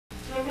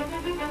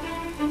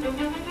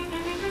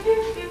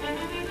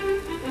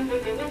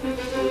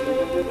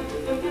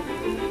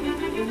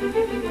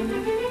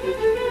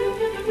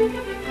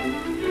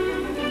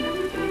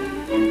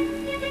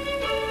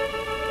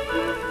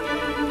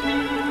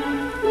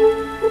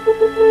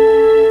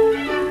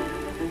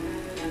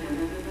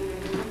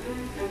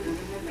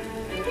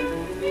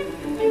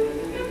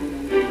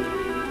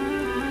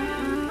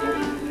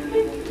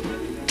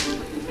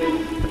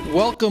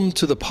Welcome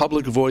to the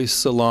Public Voice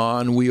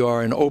Salon. We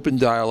are an open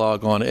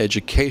dialogue on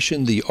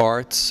education, the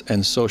arts,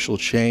 and social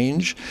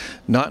change.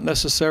 Not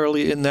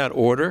necessarily in that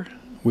order.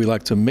 We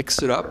like to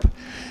mix it up.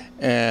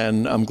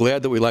 And I'm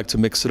glad that we like to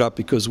mix it up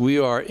because we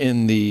are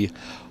in the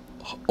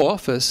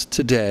office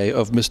today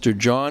of Mr.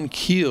 John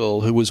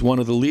Kiehl, who is one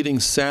of the leading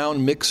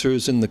sound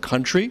mixers in the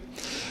country.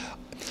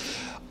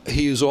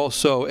 He is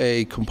also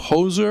a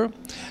composer,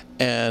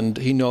 and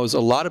he knows a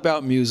lot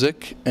about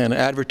music and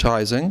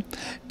advertising,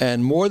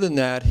 and more than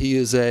that, he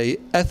is a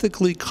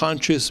ethically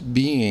conscious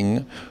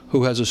being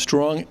who has a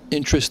strong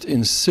interest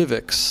in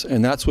civics,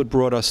 and that's what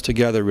brought us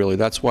together, really.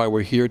 That's why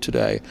we're here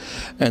today.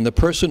 And the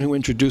person who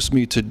introduced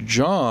me to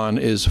John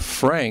is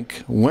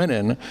Frank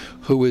Wennin,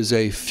 who is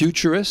a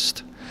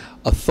futurist,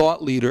 a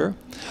thought leader,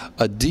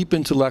 a deep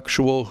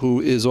intellectual who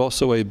is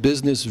also a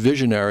business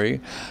visionary.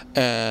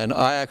 And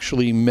I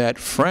actually met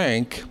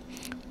Frank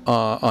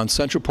on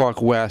Central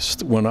Park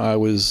West when I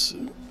was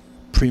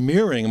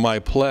premiering my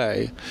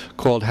play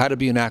called How to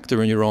Be an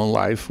Actor in Your Own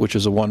Life, which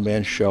is a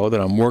one-man show that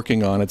I'm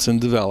working on. It's in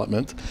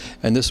development.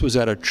 And this was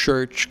at a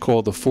church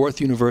called the Fourth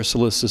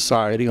Universalist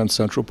Society on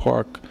Central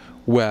Park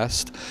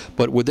West.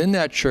 But within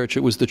that church, it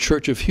was the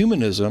Church of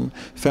Humanism,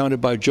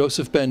 founded by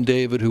Joseph Ben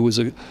David, who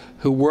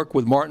worked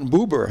with Martin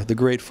Buber, the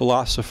great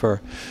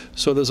philosopher.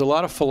 So there's a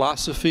lot of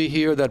philosophy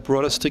here that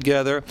brought us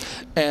together.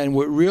 And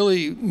what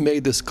really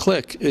made this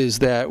click is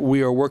that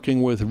we are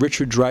working with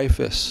Richard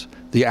Dreyfuss,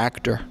 the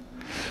actor,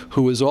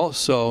 who is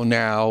also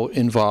now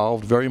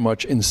involved very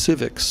much in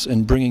civics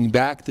and bringing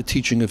back the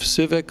teaching of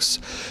civics.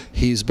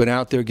 He's been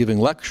out there giving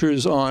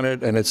lectures on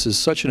it, and it's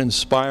such an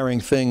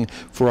inspiring thing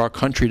for our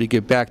country to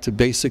get back to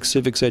basic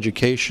civics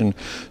education.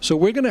 So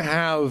we're going to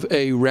have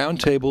a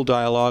roundtable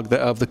dialogue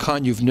of the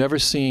kind you've never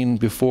seen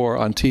before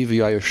on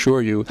TV, I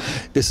assure you.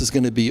 This is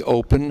going to be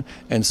open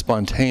and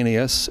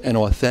spontaneous and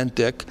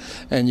authentic,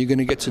 and you're going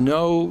to get to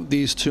know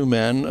these two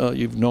men.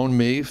 You've known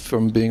me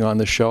from being on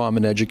the show. I'm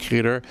an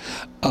educator.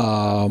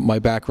 My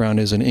background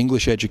is in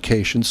English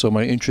education, so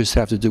my interests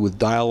have to do with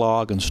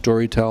dialogue and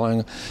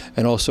storytelling,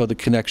 and also the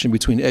connection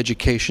between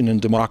education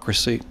and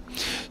democracy.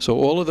 So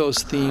all of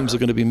those themes are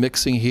going to be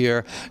mixing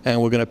here,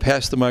 and we're going to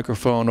pass the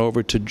microphone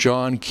over to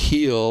John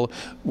Kiehl,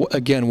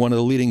 again, one of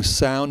the leading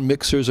sound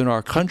mixers in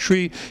our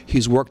country.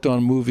 He's worked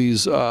on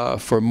movies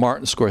for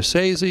Martin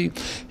Scorsese.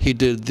 He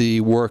did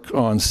the work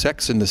on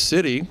Sex and the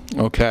City,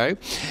 okay,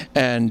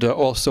 and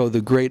also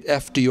the great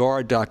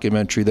FDR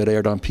documentary that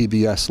aired on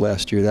PBS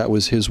last year. That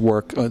was his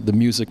work, the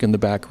music in the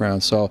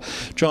background. So,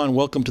 John,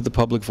 welcome to the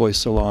Public Voice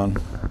Salon.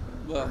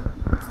 Well,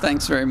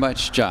 thanks very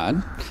much,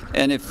 John.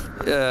 And if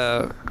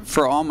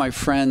for all my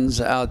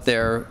friends out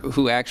there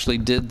who actually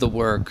did the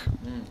work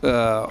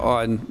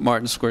on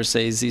Martin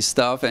Scorsese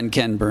stuff and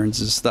Ken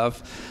Burns'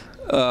 stuff,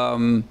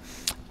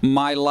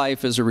 my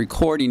life as a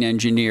recording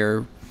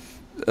engineer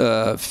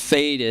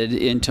faded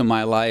into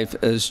my life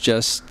as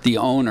just the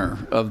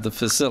owner of the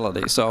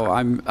facility. So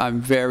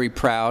I'm very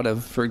proud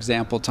of, for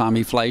example,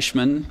 Tommy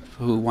Fleischman,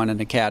 who won an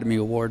Academy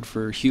Award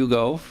for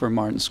Hugo for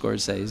Martin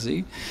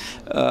Scorsese.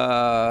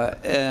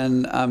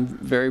 And I'm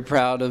very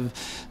proud of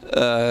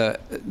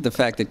the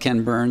fact that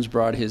Ken Burns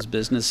brought his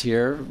business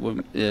here,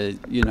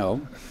 you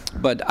know.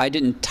 But I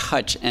didn't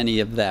touch any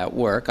of that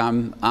work.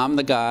 I'm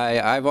the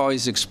guy. I've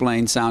always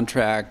explained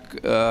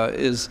soundtrack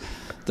is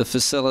the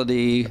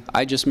facility.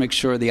 I just make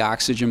sure the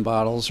oxygen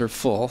bottles are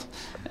full,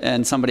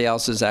 and somebody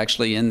else is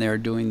actually in there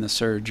doing the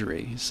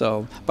surgery.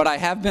 So, but I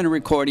have been a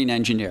recording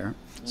engineer,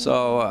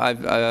 so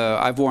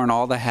I've worn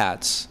all the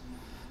hats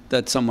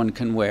that someone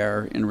can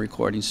wear in a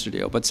recording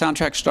studio. But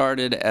Soundtrack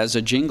started as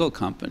a jingle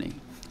company,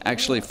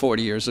 actually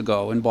 40 years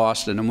ago in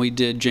Boston, and we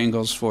did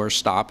jingles for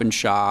Stop and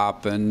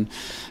Shop and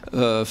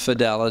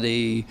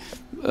Fidelity,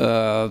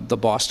 the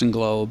Boston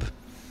Globe,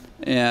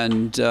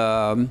 and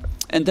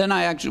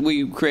then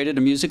we created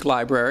a music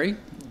library,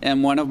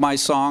 and one of my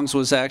songs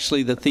was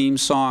actually the theme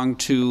song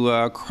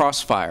to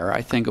Crossfire,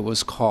 I think it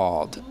was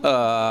called,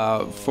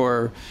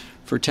 for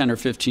 10 or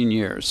 15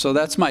 years. So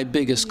that's my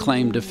biggest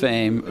claim to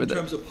fame. In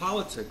terms of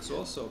politics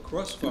also,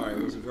 Crossfire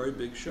was a very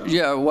big show.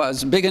 Yeah, it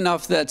was. Big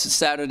enough that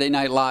Saturday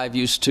Night Live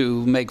used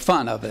to make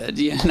fun of it,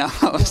 you know.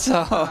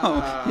 So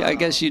yeah, I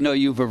guess you know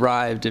you've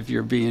arrived if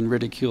you're being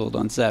ridiculed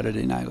on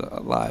Saturday Night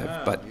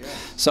Live. But yeah.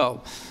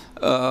 so...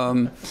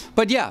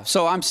 but yeah,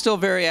 so I'm still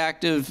very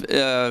active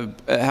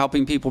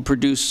helping people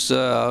produce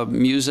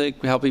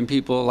music, helping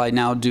people. I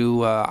now do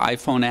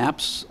iPhone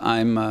apps.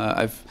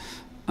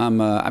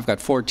 I've got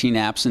 14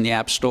 apps in the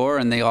App Store,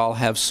 and they all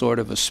have sort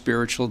of a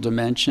spiritual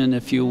dimension,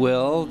 if you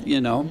will.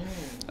 You know,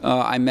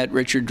 I met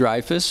Richard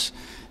Dreyfuss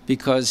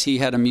because he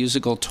had a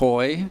musical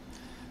toy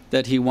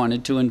that he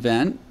wanted to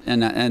invent,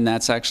 and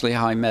that's actually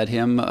how I met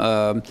him.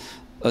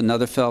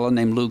 Another fellow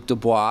named Luc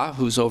Dubois,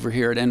 who's over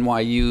here at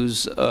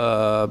NYU's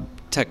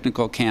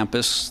technical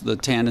campus, the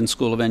Tandon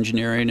School of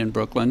Engineering in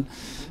Brooklyn.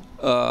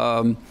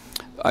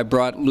 I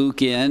brought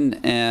Luc in,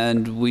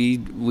 and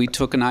we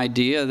took an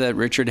idea that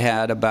Richard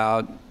had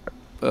about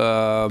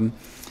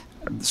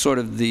sort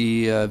of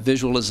the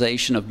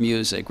visualization of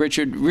music.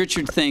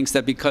 Richard thinks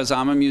that because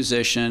I'm a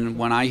musician,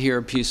 when I hear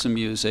a piece of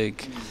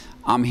music,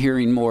 I'm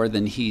hearing more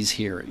than he's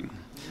hearing.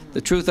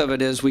 The truth of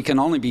it is we can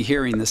only be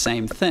hearing the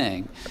same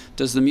thing.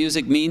 Does the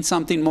music mean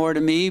something more to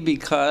me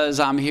because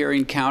I'm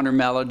hearing counter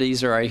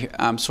melodies, or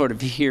I'm sort of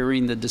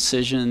hearing the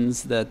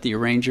decisions that the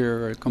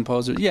arranger or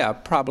composer? Yeah,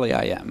 probably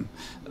I am.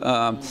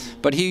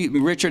 But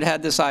Richard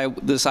had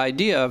this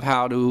idea of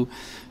how to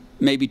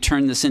maybe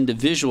turn this into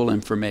visual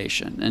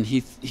information, and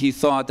he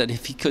thought that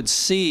if he could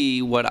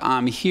see what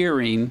I'm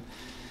hearing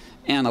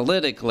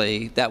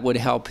analytically, that would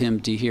help him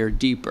to hear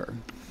deeper.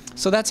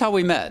 So that's how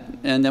we met,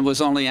 and it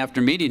was only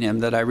after meeting him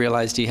that I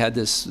realized he had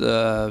this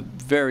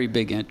very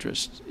big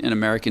interest in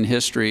American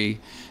history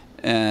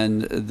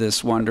and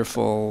this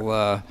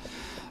wonderful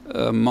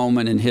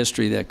moment in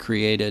history that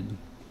created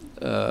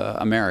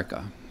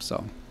America.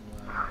 So.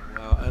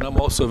 And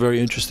I'm also very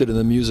interested in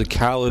the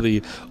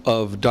musicality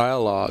of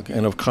dialogue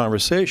and of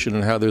conversation,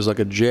 and how there's like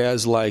a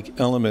jazz-like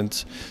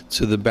element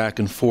to the back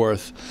and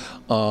forth,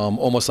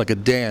 almost like a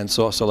dance,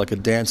 also like a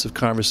dance of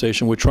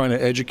conversation. We're trying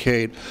to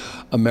educate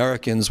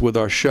Americans with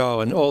our show,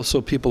 and also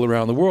people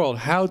around the world,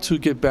 how to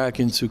get back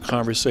into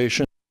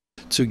conversation,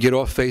 to get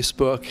off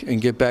Facebook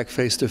and get back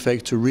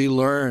face-to-face, to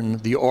relearn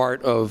the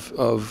art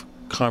of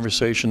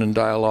conversation and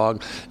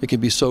dialogue. It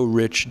can be so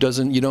rich.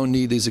 You don't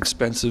need these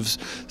expensive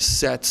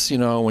sets, you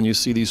know, when you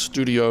see these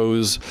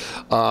studios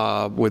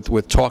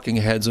with talking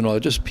heads and all.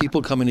 Just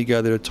people coming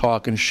together to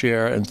talk and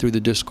share, and through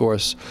the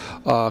discourse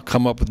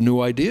come up with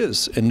new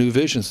ideas and new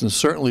visions. And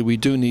certainly we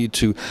do need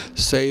to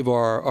save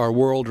our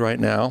world right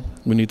now.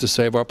 We need to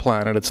save our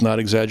planet. It's not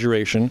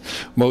exaggeration.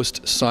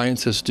 Most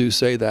scientists do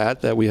say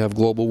that we have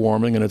global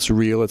warming, and it's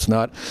real. It's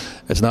not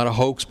a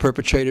hoax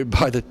perpetrated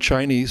by the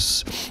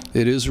Chinese.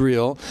 It is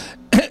real.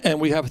 And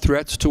we have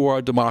threats to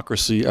our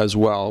democracy as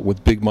well,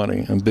 with big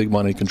money, and big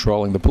money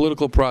controlling the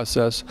political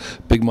process,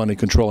 big money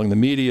controlling the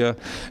media,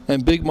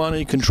 and big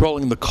money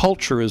controlling the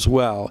culture as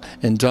well,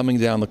 and dumbing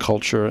down the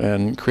culture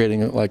and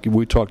creating, like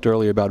we talked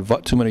earlier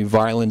about, too many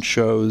violent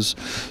shows.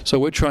 So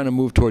we're trying to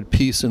move toward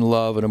peace and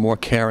love and a more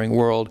caring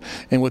world.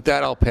 And with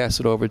that, I'll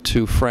pass it over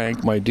to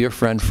Frank, my dear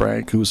friend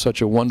Frank, who's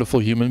such a wonderful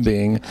human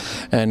being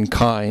and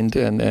kind,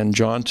 and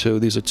John too.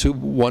 These are two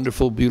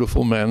wonderful,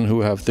 beautiful men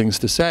who have things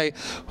to say,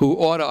 who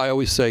ought to, I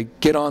always say,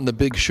 get on the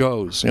big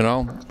shows, you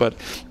know, but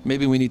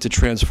maybe we need to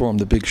transform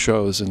the big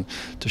shows and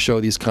to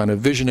show these kind of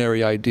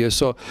visionary ideas.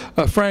 So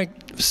Frank,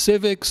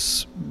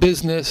 civics,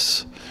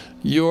 business,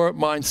 your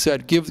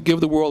mindset, give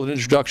the world an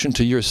introduction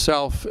to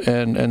yourself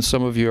and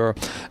some of your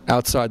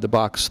outside the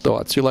box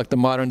thoughts. You're like the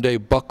modern day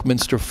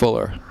Buckminster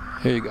Fuller.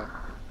 Here you go.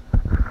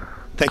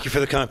 Thank you for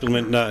the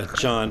compliment,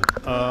 John.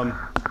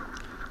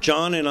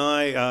 John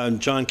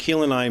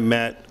Kiehl and I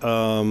met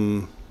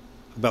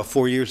about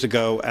 4 years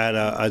ago at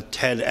a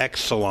TEDx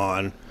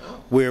salon,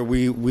 where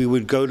we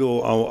would go to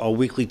a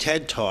weekly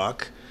TED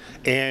Talk,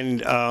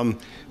 and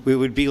we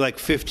would be like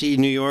 50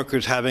 New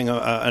Yorkers having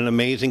an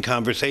amazing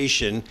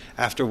conversation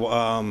after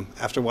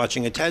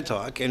watching a TED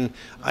Talk. And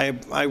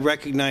I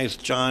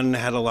recognized John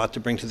had a lot to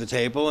bring to the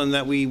table, and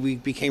that we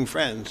became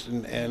friends.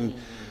 And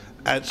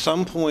at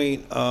some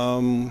point,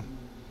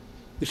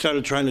 we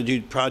started trying to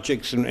do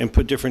projects and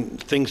put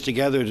different things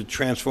together to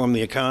transform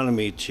the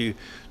economy, to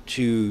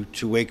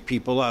wake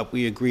people up.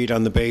 We agreed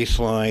on the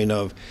baseline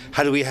of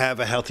how do we have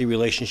a healthy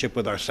relationship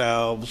with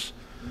ourselves,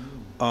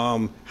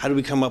 how do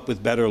we come up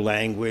with better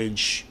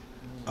language.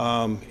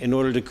 In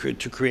order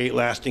to create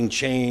lasting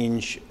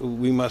change,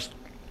 we must,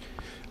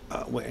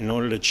 in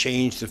order to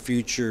change the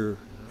future,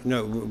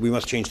 no, we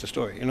must change the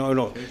story. In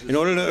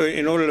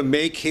order to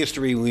make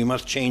history, we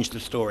must change the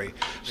story.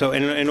 So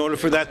in order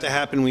for that to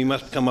happen, we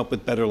must come up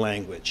with better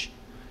language.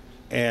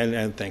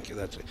 And thank you,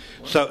 that's it.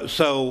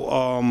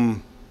 So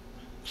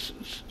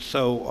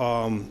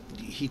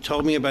he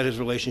told me about his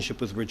relationship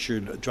with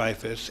Richard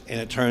Dreyfuss, and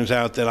it turns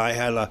out that I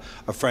had a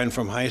friend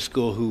from high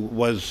school who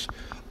was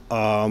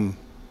a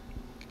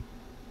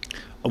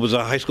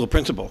high school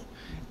principal,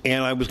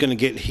 and I was going to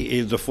get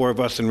the four of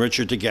us and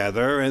Richard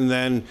together, and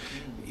then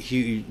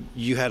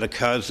you had a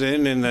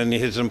cousin, and then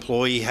his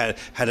employee had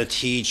a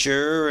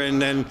teacher,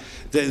 and then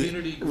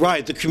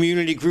the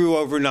community grew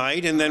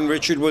overnight, and then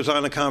Richard was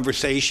on a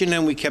conversation,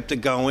 and we kept it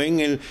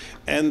going, and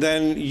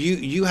then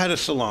you had a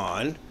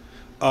salon,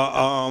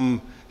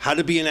 how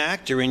to be an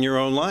actor in your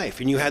own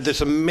life, and you had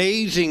this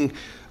amazing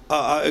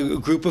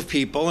group of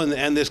people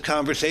and this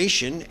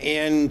conversation,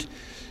 and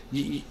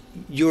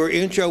your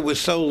intro was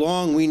so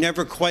long we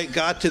never quite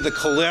got to the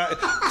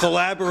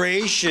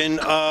collaboration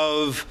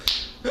of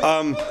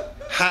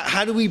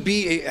how do we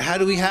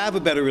have a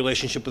better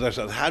relationship with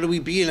ourselves? How do we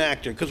be an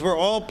actor? Because we're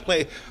all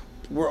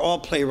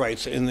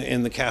playwrights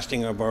in the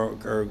casting of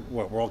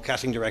we're all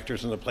casting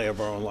directors in the play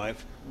of our own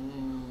life,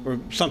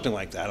 or something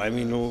like that. I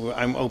mean,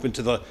 I'm open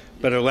to the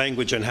better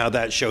language and how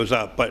that shows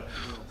up, but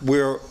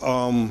we're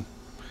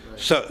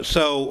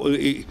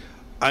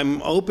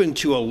I'm open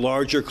to a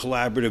larger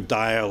collaborative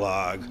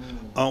dialogue.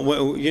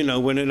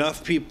 When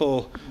enough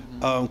people,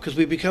 because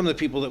we become the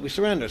people that we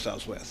surround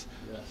ourselves with.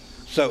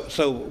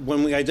 So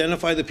when we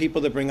identify the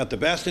people that bring out the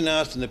best in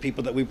us and the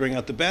people that we bring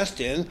out the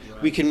best in,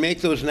 we can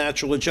make those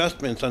natural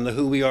adjustments on the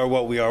who we are,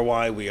 what we are,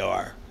 why we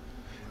are.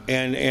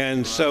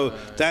 And so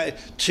that,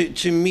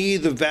 to me,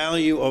 the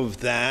value of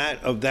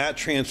that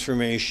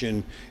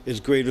transformation is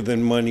greater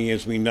than money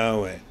as we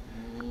know it.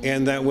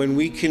 And that when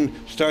we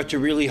can start to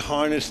really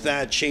harness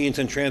that change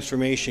and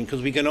transformation,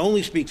 because we can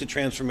only speak to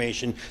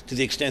transformation to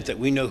the extent that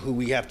we know who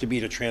we have to be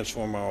to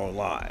transform our own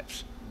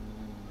lives.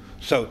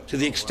 So to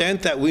the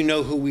extent that we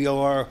know who we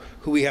are,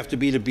 who we have to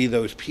be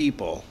those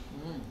people,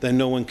 then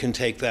no one can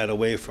take that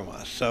away from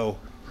us. So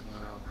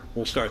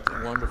we'll start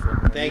there.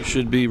 Wonderful. Thank you.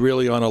 Should be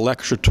really on a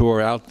lecture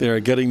tour out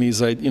there, getting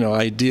these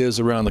ideas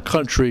around the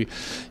country.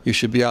 You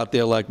should be out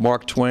there like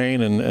Mark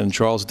Twain and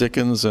Charles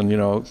Dickens, and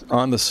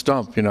on the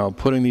stump,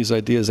 putting these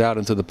ideas out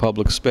into the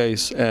public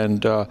space.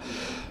 And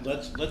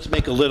let's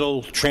make a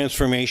little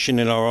transformation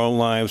in our own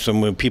lives,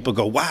 and when people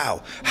go,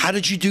 "Wow, how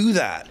did you do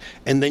that?"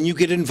 And then you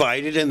get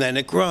invited, and then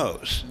it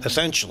grows.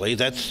 Essentially,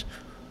 that's.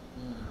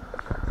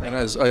 And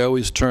as I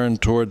always turn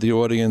toward the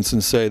audience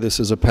and say,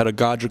 this is a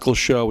pedagogical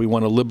show. We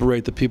want to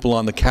liberate the people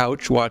on the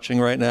couch watching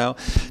right now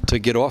to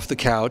get off the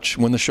couch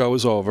when the show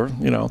is over,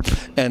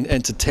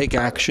 and to take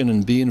action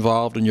and be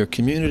involved in your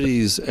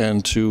communities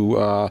and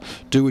to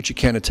do what you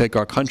can to take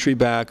our country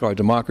back, our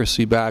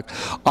democracy back.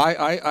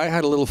 I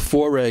had a little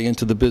foray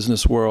into the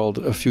business world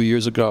a few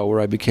years ago where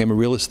I became a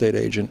real estate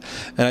agent,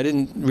 and I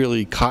didn't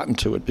really cotton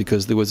to it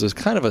because there was this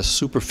kind of a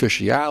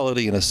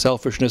superficiality and a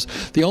selfishness.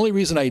 The only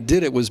reason I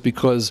did it was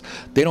because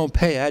they don't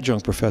pay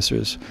adjunct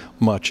professors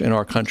much in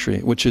our country,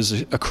 which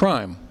is a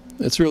crime.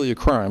 It's really a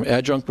crime.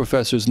 Adjunct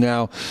professors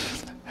now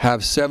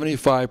have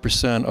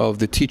 75% of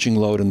the teaching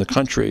load in the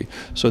country.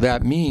 So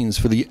that means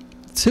for the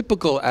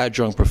typical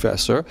adjunct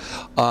professor,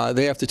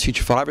 they have to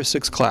teach 5 or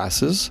 6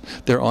 classes.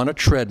 They're on a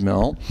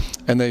treadmill,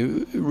 and they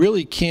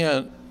really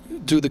can't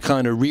do the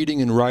kind of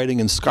reading and writing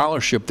and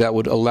scholarship that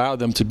would allow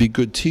them to be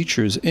good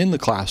teachers in the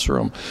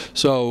classroom.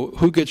 So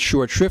who gets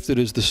short-shrifted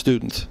is the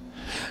student.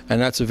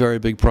 And that's a very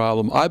big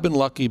problem. I've been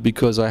lucky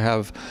because I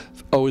have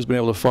always been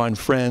able to find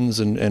friends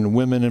and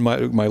women, and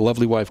my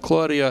lovely wife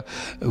Claudia,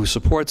 who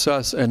supports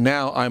us, and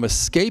now I'm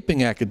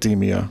escaping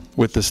academia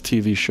with this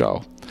TV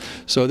show.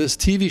 So this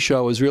TV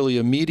show is really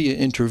a media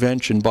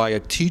intervention by a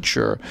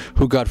teacher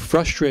who got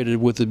frustrated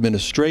with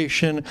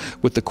administration,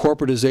 with the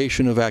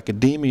corporatization of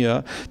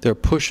academia. They're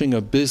pushing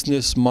a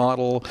business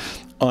model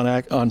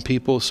on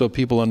people, so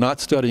people are not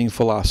studying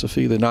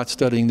philosophy, they're not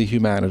studying the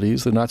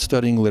humanities, they're not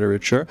studying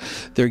literature.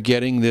 They're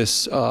getting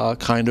this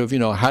kind of,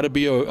 how to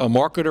be a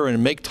marketer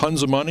and make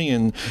tons of money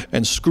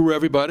and screw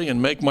everybody and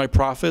make my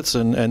profits,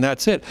 and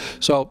that's it.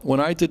 So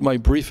when I did my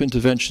brief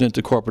intervention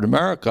into corporate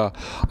America,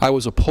 I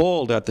was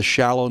appalled at the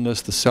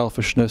shallowness, the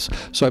selfishness,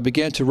 so I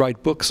began to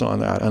write books on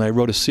that, and I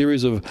wrote a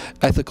series of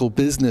ethical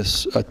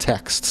business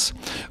texts,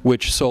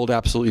 which sold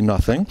absolutely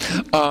nothing.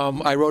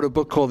 I wrote a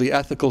book called The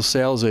Ethical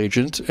Sales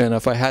Agent, and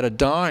if I had a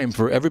dime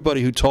for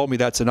everybody who told me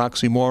that's an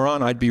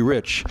oxymoron, I'd be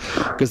rich,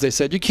 because they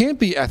said you can't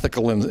be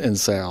ethical in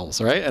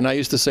sales, right? And I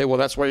used to say, well,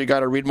 that's why you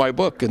got to read my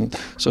book, and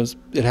so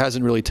it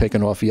hasn't really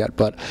taken off yet.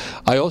 But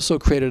I also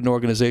created an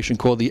organization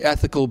called the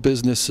Ethical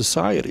Business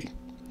Society,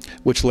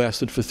 which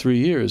lasted for 3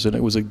 years, and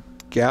it was a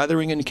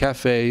gathering in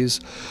cafes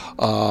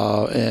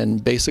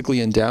and basically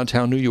in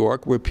downtown New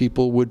York, where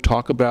people would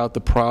talk about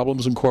the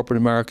problems in corporate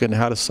America and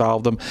how to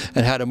solve them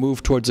and how to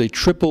move towards a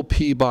triple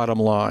P bottom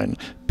line.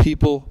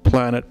 People,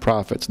 planet,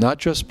 profits. Not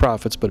just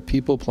profits, but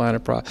people,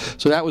 planet,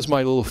 profits. So that was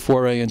my little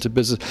foray into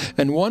business.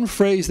 And one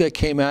phrase that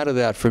came out of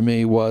that for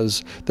me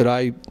was, that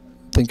I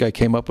think I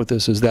came up with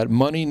this, is that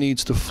money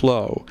needs to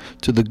flow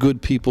to the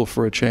good people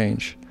for a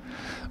change.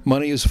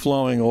 Money is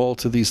flowing all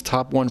to these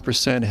top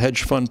 1%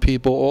 hedge fund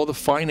people, all the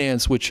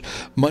finance,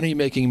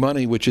 making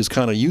money, which is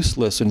kind of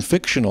useless and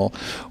fictional,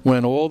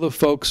 when all the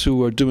folks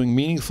who are doing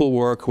meaningful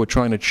work, who are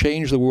trying to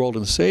change the world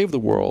and save the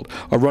world,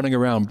 are running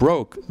around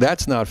broke.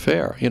 That's not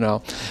fair,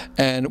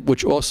 and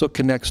which also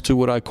connects to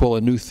what I call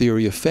a new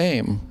theory of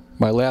fame.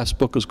 My last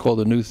book is called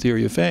A New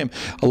Theory of Fame.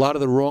 A lot of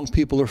the wrong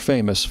people are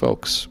famous,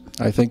 folks.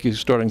 I think you're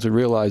starting to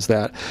realize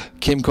that.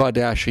 Kim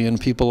Kardashian,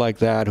 people like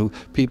that,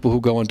 people who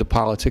go into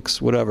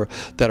politics, whatever,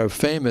 that are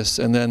famous,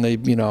 and then they,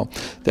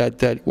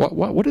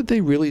 what did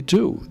they really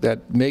do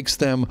that makes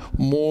them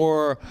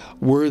more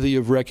worthy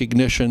of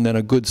recognition than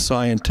a good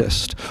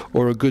scientist,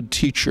 or a good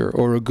teacher,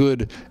 or a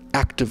good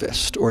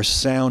activist, or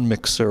sound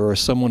mixer, or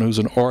someone who's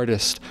an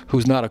artist,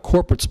 who's not a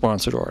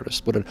corporate-sponsored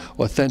artist, but an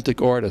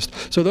authentic artist.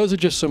 So those are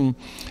just some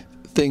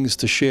things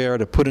to share,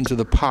 to put into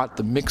the pot,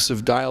 the mix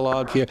of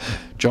dialogue here.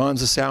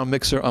 John's a sound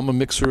mixer, I'm a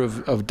mixer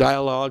of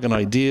dialogue and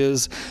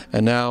ideas,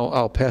 and now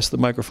I'll pass the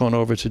microphone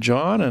over to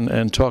John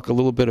and talk a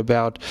little bit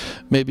about,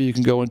 maybe you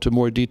can go into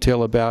more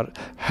detail about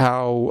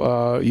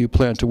how you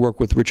plan to work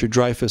with Richard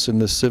Dreyfuss in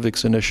this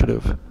Civics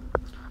initiative.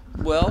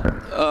 Well,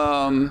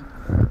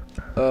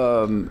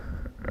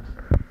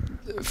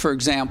 for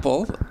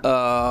example,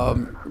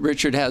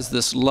 Richard has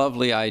this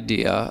lovely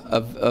idea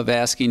of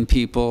asking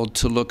people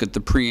to look at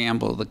the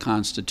preamble of the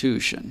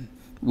Constitution,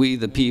 we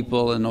the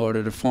people in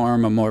order to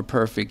form a more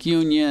perfect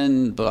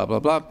union, blah, blah,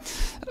 blah.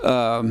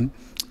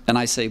 And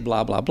I say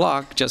blah, blah,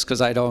 blah, just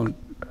because I don't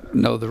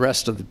know the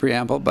rest of the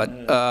preamble, but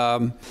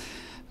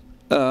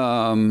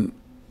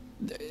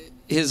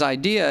his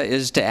idea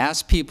is to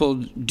ask people,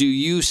 do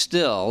you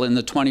still, in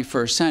the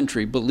 21st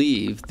century,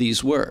 believe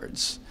these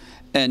words?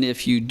 And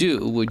if you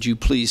do, would you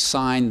please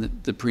sign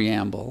the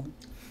preamble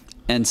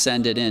and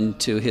send it in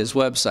to his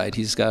website?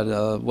 He's got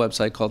a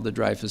website called the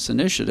Dreyfuss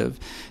Initiative.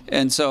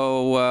 And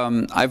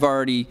so I've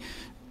already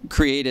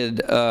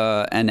created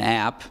an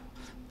app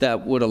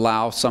that would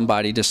allow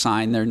somebody to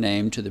sign their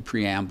name to the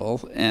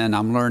preamble, and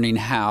I'm learning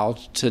how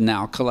to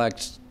now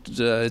collect,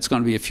 it's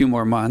going to be a few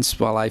more months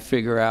while I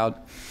figure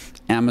out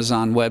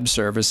Amazon Web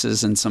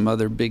Services and some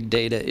other big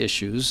data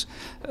issues.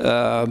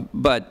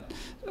 But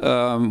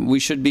we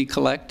should be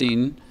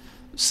collecting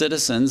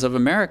citizens of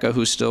America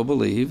who still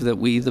believe that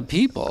we, the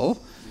people,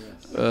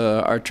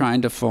 are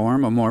trying to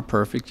form a more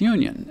perfect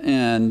union,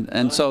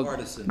 and so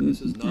This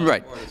is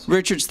right.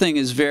 Richard's thing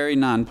is very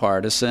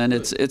nonpartisan.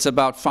 It's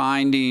about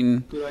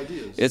finding good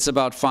ideas. It's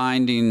about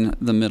finding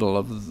the middle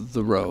of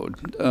the road.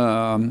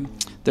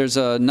 There's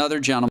another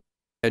gentleman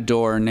I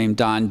adore named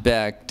Don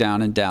Beck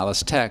down in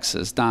Dallas,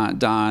 Texas.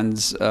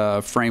 Don's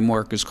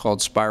framework is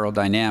called Spiral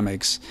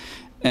Dynamics,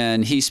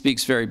 and he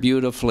speaks very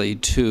beautifully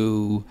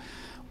to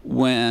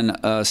when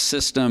a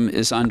system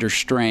is under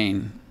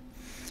strain.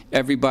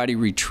 Everybody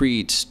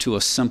retreats to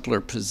a simpler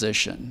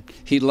position.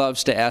 He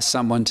loves to ask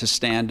someone to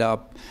stand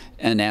up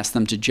and ask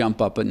them to jump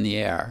up in the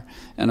air.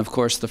 And of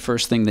course, the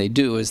first thing they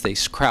do is they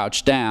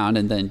crouch down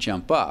and then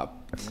jump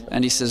up.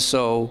 And he says,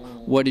 so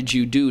what did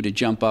you do to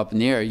jump up in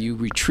the air? You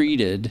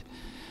retreated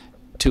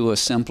to a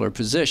simpler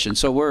position.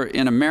 So we're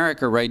in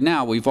America right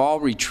now, we've all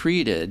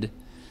retreated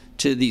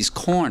to these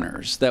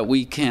corners that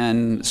we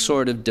can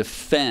sort of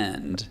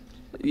defend,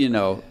 you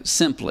know,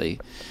 simply.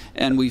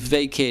 And we've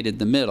vacated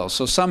the middle.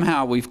 So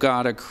somehow we've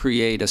got to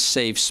create a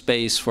safe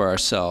space for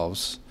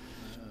ourselves,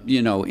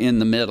 you know, in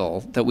the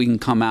middle, that we can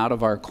come out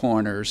of our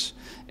corners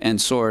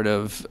and sort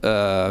of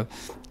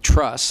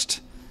trust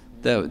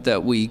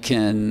that we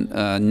can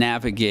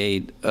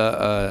navigate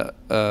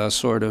a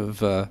sort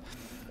of a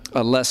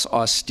less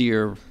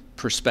austere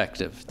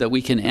perspective, that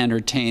we can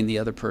entertain the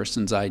other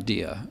person's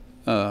idea.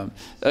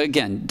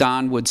 Again,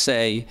 Don would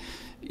say,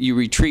 you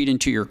retreat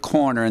into your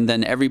corner, and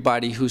then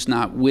everybody who's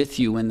not with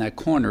you in that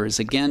corner is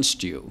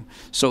against you.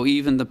 So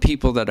even the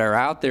people that are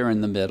out there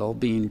in the middle,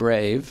 being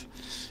brave,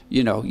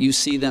 you know, you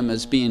see them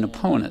as being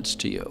opponents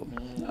to you.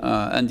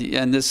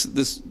 And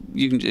this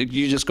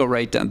you just go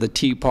right down the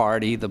Tea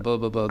Party, the blah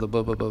blah blah, the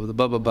blah blah blah, the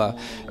blah blah blah.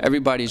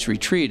 Everybody's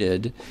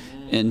retreated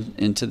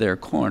into their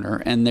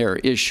corner and their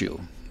issue.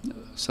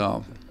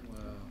 So.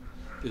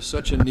 There's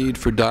such a need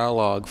for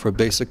dialogue, for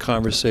basic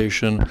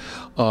conversation.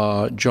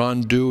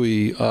 John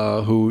Dewey,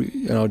 who,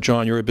 you know,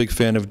 John, you're a big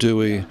fan of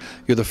Dewey.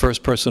 You're the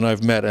first person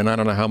I've met, and I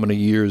don't know how many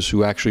years,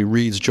 who actually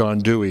reads John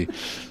Dewey.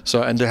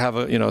 So, and to have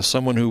a, you know,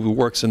 someone who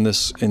works in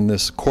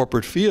this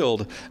corporate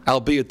field,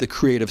 albeit the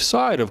creative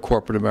side of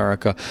corporate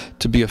America,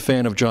 to be a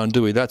fan of John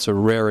Dewey, that's a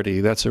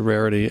rarity. That's a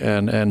rarity.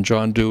 And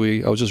John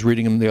Dewey, I was just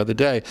reading him the other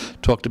day,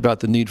 talked about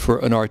the need for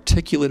an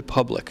articulate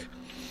public,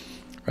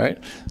 right?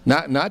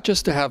 Not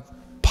just to have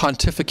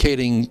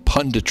pontificating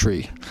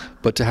punditry,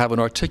 but to have an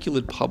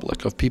articulate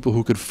public of people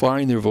who could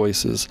find their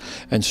voices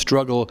and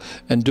struggle.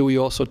 And Dewey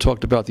also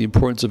talked about the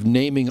importance of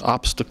naming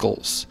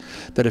obstacles,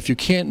 that if you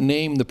can't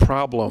name the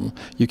problem,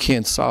 you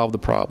can't solve the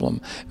problem.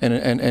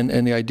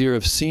 And the idea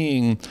of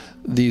seeing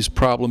these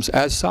problems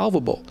as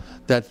solvable,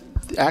 that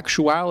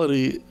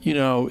actuality, you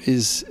know,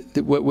 is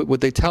what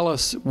they tell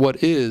us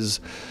what is.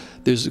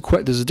 There's a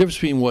difference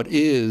between what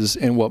is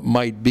and what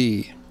might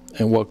be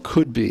and what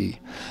could be.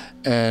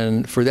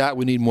 And for that,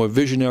 we need more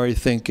visionary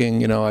thinking.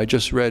 You know, I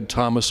just read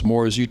Thomas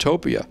More's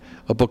Utopia,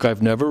 a book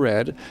I've never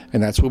read,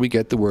 and that's where we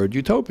get the word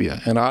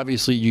utopia. And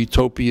obviously,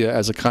 utopia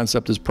as a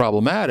concept is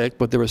problematic,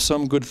 but there are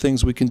some good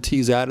things we can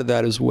tease out of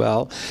that as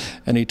well.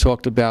 And he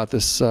talked about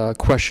this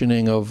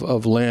questioning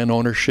of land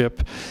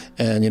ownership.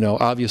 And, you know,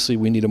 obviously,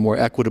 we need a more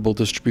equitable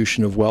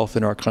distribution of wealth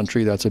in our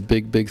country. That's a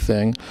big, big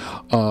thing.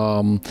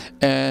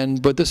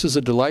 But this is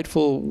a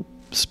delightful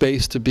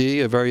space to be,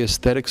 a very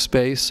aesthetic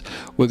space.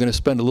 We're going to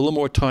spend a little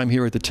more time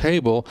here at the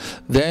table.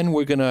 Then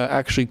we're going to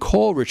actually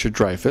call Richard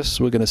Dreyfuss.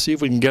 We're going to see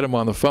if we can get him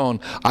on the phone.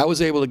 I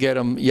was able to get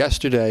him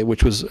yesterday,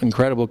 which was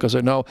incredible, because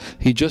I know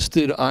he just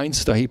did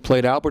Einstein. He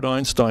played Albert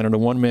Einstein on a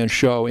one-man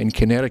show in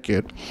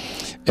Connecticut.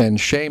 And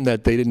shame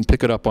that they didn't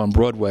pick it up on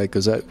Broadway,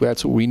 because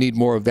that's what we need,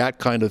 more of that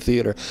kind of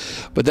theater.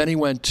 But then he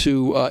went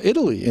to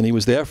Italy, and he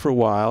was there for a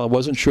while. I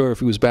wasn't sure if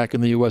he was back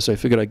in the U.S. I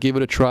figured I'd give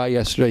it a try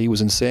yesterday. He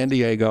was in San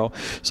Diego,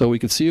 so we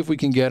could see if we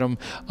can get him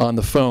on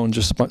the phone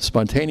just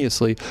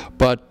spontaneously.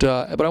 But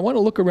I want to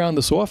look around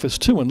this office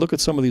too and look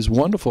at some of these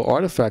wonderful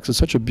artifacts. It's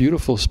such a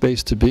beautiful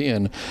space to be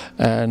in.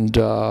 And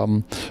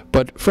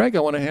but Frank,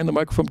 I want to hand the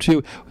microphone to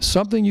you.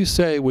 Something you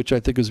say, which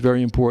I think is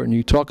very important.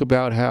 You talk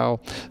about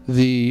how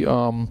the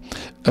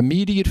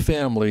immediate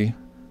family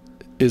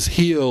is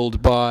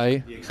healed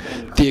by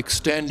the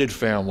extended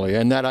family,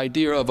 and that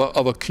idea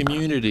of a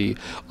community,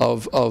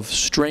 of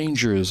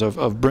strangers,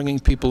 of bringing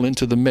people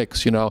into the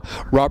mix. You know,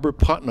 Robert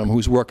Putnam,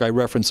 whose work I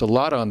reference a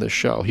lot on this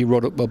show, he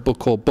wrote a book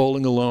called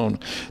Bowling Alone,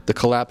 The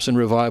Collapse and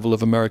Revival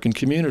of American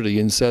Community,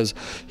 and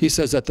he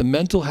says that the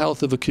mental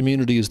health of a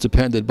community is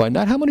dependent by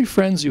not how many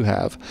friends you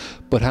have,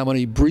 but how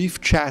many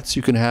brief chats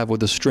you can have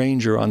with a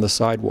stranger on the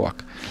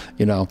sidewalk,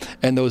 you know.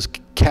 And those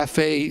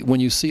cafe, when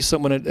you see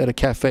someone at a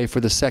cafe for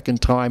the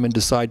second time and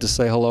decide to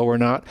say hello or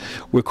not,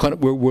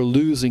 we're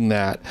losing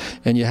that.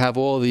 And you have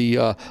all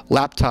the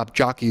laptop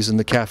jockeys in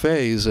the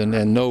cafes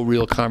and no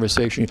real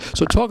conversation.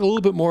 So talk a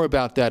little bit more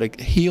about that,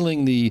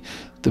 healing the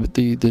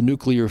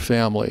nuclear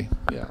family.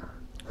 Yeah.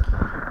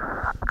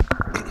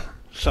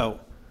 So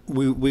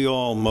we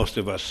all, most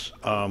of us,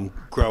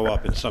 grow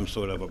up in some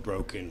sort of a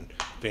broken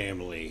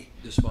family.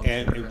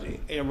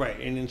 And right,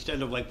 and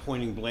instead of like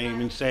pointing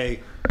blame and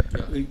say,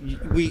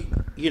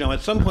 you know,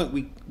 at some point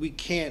we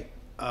can't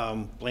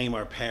blame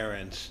our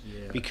parents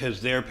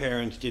because their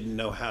parents didn't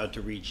know how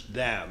to reach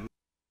them.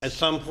 At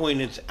some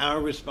point, it's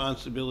our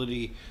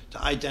responsibility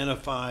to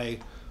identify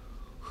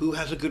who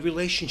has a good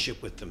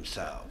relationship with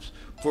themselves,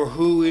 for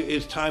who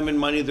is time and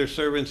money their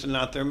servants and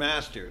not their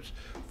masters,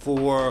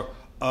 for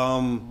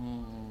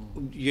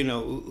you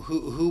know,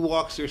 who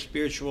walks their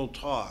spiritual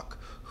talk,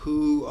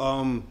 who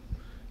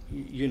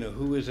you know,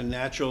 who is a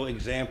natural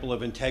example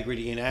of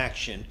integrity in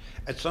action.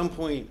 At some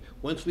point,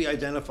 once we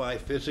identify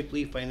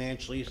physically,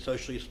 financially,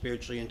 socially,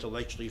 spiritually,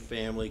 intellectually,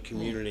 family,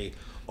 community,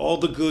 all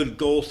the good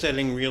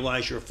goal-setting,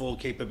 realize your full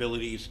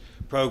capabilities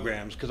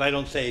programs, because I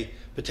don't say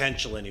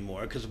potential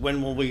anymore, because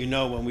when will we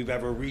know when we've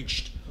ever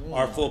reached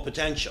our full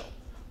potential?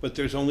 But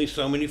there's only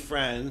so many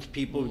friends,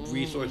 people,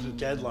 resources,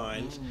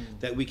 deadlines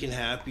that we can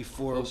have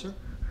before. Closer?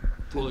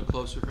 Pull it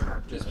closer.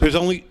 There's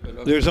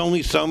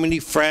only so many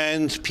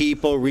friends,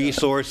 people,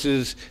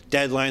 resources,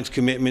 deadlines,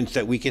 commitments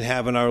that we can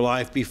have in our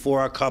life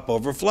before our cup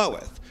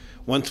overfloweth.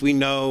 Once we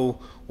know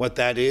what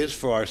that is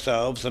for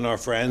ourselves and our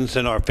friends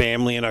and our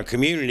family and our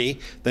community,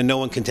 then no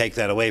one can take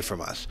that away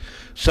from us.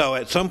 So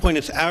at some point,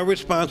 it's our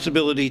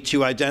responsibility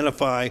to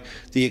identify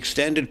the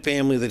extended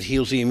family that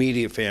heals the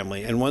immediate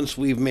family. And once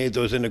we've made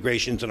those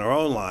integrations in our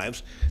own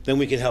lives, then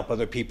we can help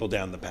other people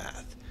down the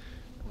path.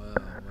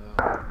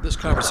 This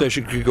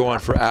conversation could go on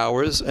for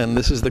hours, and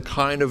this is the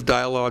kind of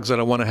dialogues that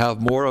I want to have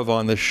more of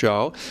on this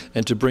show,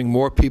 and to bring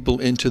more people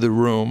into the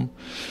room.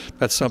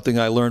 That's something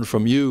I learned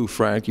from you,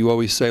 Frank. You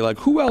always say, like,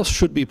 who else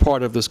should be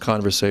part of this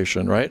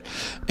conversation, right?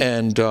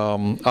 And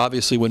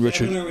obviously when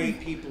Richard... 7 or 8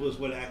 people is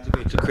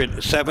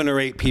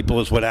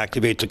what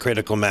activates a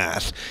critical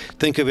mass.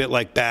 Think of it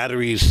like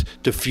batteries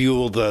to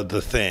fuel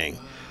the thing.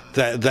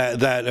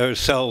 That are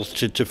cells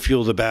to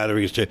fuel the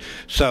batteries.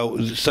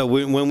 So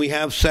when we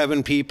have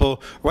 7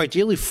 people, or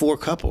ideally 4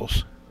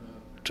 couples,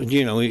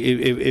 you know,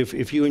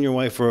 if you and your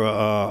wife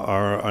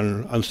are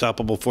an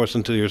unstoppable force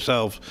unto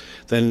yourselves,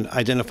 then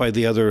identify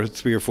the other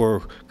 3 or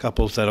 4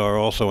 couples that are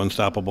also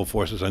unstoppable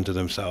forces unto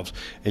themselves,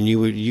 and you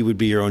would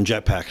be your own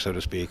jetpack, so to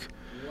speak.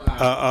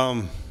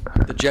 Wow.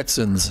 The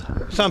Jetsons.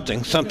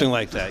 Something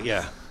like that.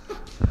 Yeah.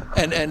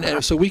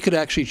 And so we could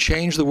actually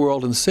change the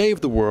world and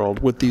save the world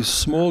with these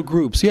small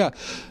groups. Yeah,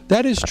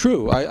 that is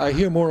true. I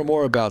hear more and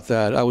more about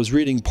that. I was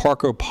reading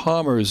Parker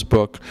Palmer's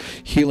book,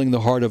 Healing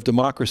the Heart of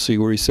Democracy,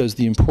 where he says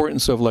the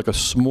importance of like a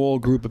small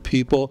group of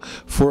people,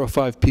 4 or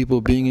 5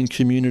 people being in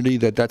community,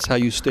 that's how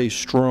you stay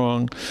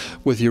strong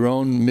with your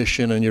own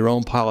mission and your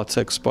own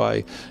politics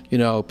by, you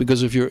know,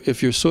 because if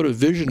you're sort of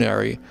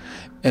visionary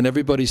and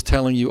everybody's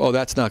telling you, oh,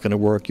 that's not going to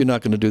work, you're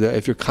not going to do that.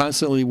 If you're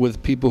constantly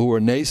with people who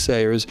are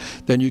naysayers,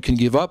 then you can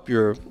give up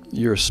your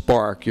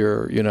spark,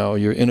 your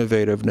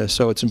innovativeness.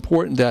 So it's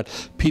important that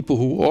people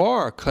who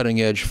are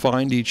cutting edge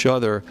find each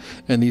other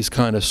in these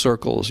kind of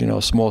circles, you know,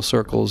 small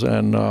circles.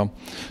 And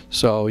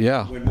so,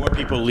 yeah. When more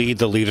people lead,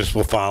 the leaders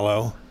will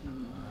follow.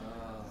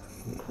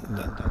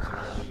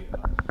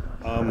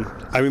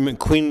 I remember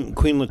Queen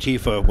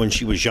Latifah, when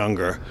she was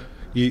younger,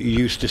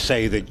 used to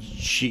say that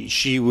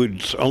she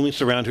would only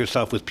surround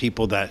herself with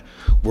people that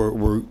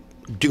were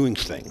doing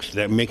things,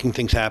 that making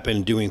things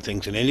happen, doing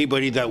things, and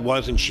anybody that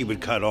wasn't, she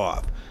would cut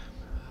off.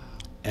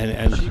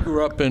 And she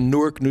grew up in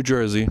Newark, New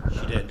Jersey.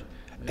 She did.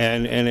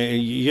 And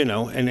you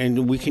know,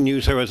 and we can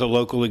use her as a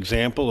local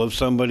example of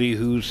somebody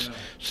who's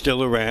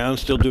still around,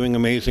 still doing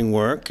amazing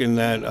work, and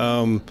that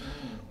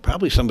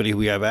probably somebody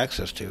we have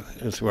access to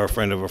through our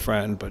friend of a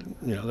friend, but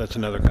you know, that's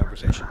another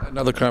conversation.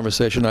 Another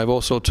conversation. I've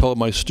also told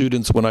my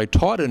students when I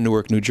taught in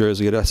Newark, New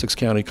Jersey at Essex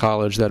County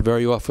College that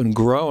very often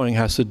growing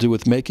has to do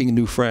with making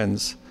new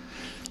friends,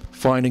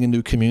 finding a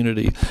new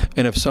community.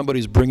 And if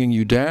somebody's bringing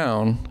you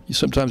down,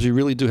 sometimes you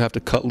really do have to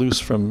cut loose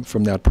from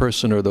that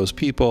person or those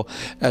people.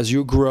 As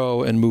you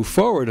grow and move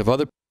forward, if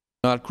other people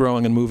are not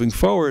growing and moving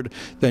forward,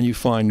 then you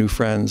find new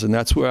friends. And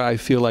that's where I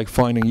feel like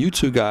finding you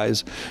two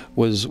guys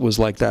was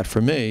like that for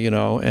me, you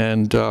know.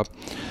 And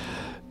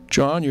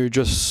John, you're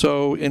just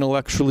so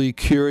intellectually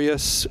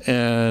curious,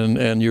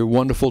 and you're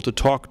wonderful to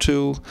talk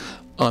to.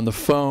 on the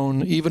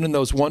phone, even in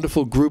those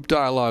wonderful group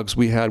dialogues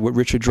we had with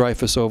Richard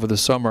Dreyfuss over the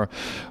summer,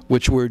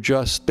 which were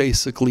just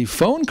basically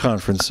phone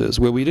conferences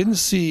where we didn't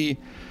see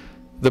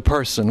the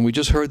person, we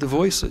just heard the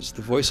voices.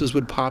 The voices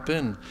would pop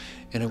in,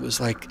 and it was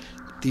like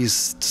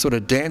these sort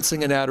of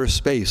dancing in outer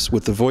space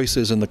with the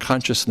voices and the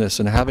consciousness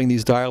and having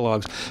these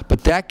dialogues.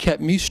 But that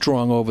kept me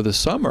strong over the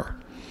summer.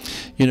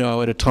 You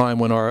know, at a time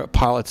when our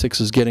politics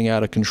is getting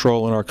out of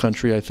control in our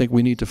country, I think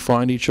we need to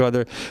find each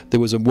other. There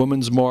was a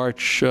women's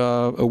march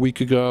a week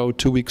ago,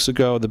 2 weeks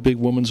ago, the big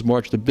women's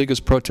march, the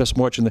biggest protest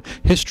march in the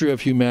history of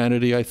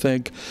humanity, I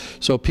think.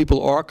 So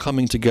people are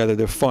coming together,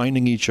 they're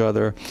finding each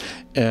other.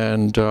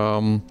 And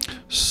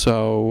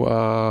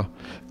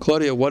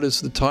Claudia, what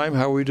is the time?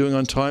 How are we doing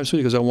on time,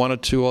 sweetie? Because I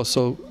wanted to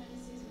also,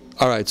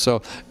 all right,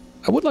 so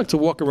I would like to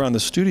walk around the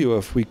studio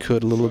if we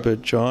could a little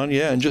bit, John.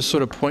 Yeah, and just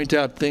sort of point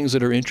out things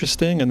that are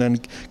interesting and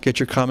then get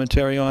your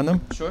commentary on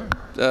them. Sure.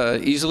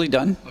 Easily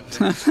done.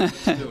 Okay. Let's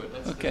do it.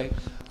 Okay.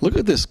 Look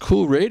at this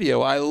cool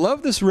radio. I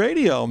love this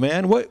radio,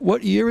 man.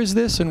 What year is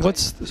this and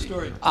what's the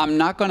story? I'm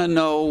not going to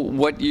know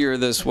what year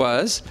this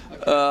was.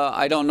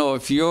 I don't know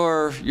if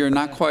you're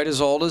not quite as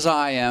old as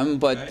I am,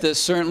 but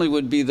this certainly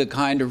would be the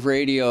kind of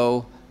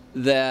radio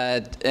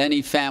that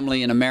any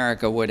family in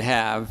America would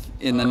have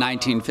in the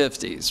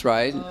 1950s,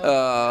 right?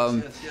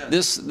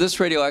 This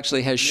radio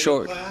actually has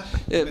short.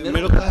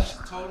 Middle class?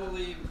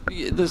 Totally.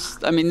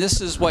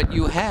 This is what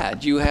you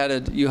had. You had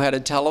a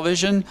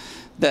television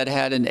that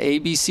had an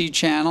ABC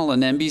channel, an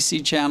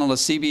NBC channel, a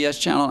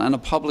CBS channel, and a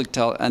public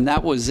and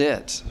that was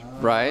it,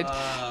 right?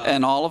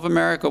 And all of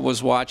America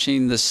was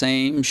watching the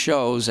same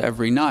shows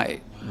every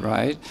night,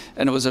 right?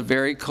 And it was a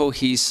very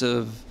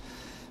cohesive,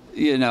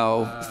 you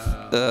know,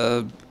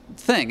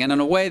 thing, and in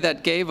a way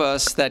that gave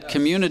us that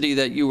community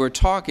that you were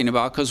talking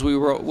about, because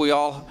we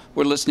all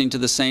were listening to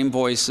the same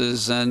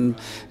voices, and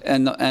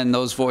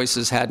those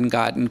voices hadn't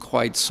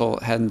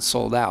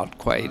sold out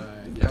quite.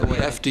 Yeah, the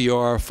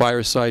FDR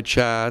fireside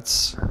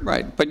chats.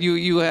 Right, but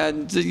you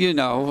had, you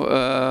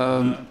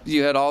know,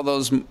 you had all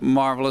those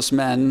marvelous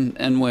men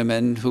and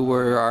women who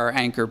were our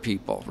anchor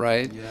people,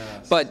 right?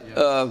 Yes, but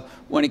yes.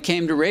 When it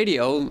came to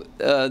radio,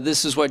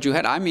 this is what you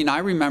had. I mean, I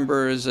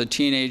remember as a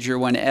teenager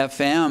when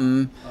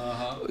FM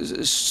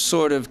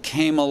sort of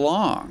came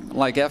along.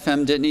 Like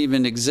FM didn't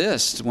even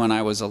exist when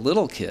I was a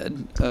little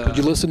kid. Did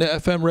you listen to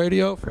FM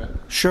radio?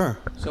 Sure.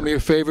 Some of your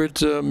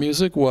favorite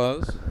music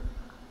was?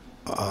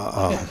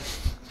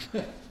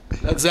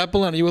 Led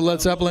Zeppelin? Are you a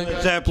Led Zeppelin guy?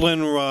 Led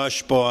Zeppelin,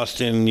 Rush,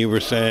 Boston, you were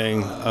saying.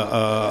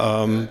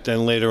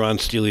 Then later on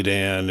Steely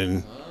Dan.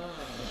 And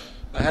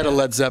I had a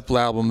Led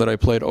Zeppelin album that I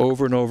played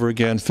over and over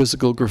again,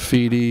 Physical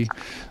Graffiti.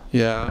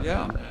 Yeah.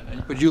 Yeah.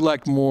 But you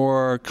like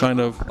more kind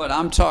of... But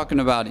I'm talking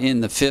about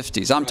in the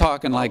 50s. I'm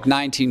talking like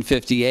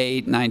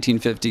 1958,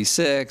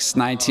 1956,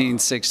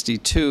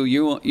 1962.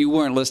 You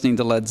weren't listening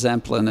to Led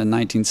Zeppelin in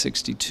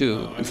 1962.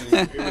 No, I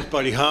mean, it was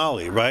Buddy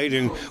Holly, right?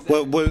 And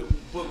what was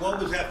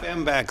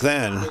FM back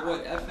then?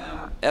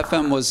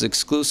 FM was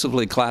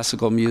exclusively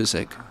classical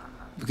music,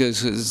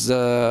 because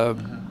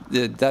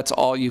that's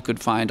all you could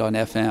find on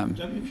FM.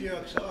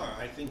 WPXR,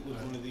 I think, was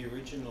one of the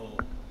original,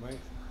 right?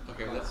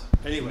 Okay, let's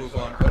anyway, move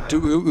on.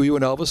 Were you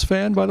an Elvis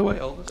fan, by the way?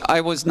 Elvis?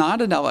 I was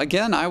not an Elvis.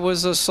 Again, I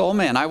was a soul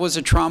man. I was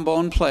a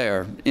trombone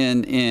player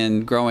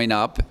in growing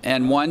up.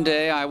 And one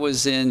day I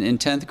was in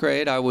 10th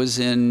grade, I was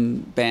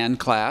in band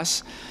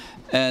class.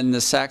 And the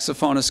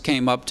saxophonist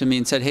came up to me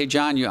and said, "Hey,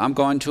 John, I'm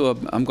going to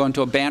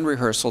a band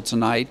rehearsal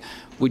tonight.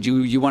 Would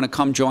you want to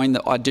come join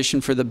the audition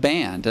for the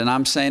band?" And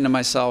I'm saying to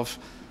myself,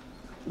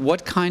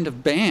 what kind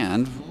of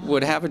band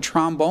would have a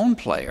trombone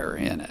player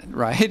in it,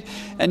 right?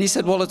 And he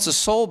said, "Well, it's a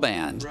soul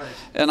band." Right.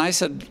 And I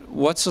said,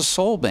 "What's a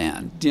soul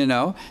band?" You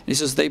know? And he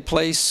says, "They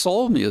play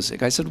soul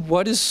music." I said,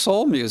 "What is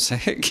soul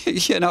music?"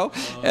 You know?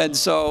 And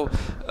so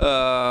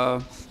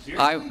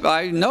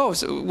I know.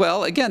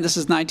 Well, again, this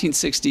is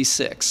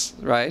 1966,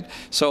 right?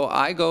 So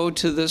I go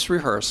to this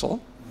rehearsal,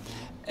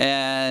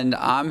 and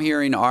I'm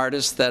hearing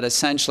artists that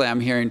essentially I'm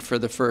hearing for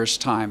the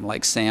first time,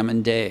 like Sam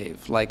and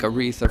Dave, like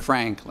Aretha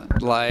Franklin,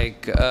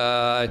 like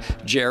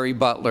Jerry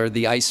Butler,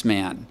 the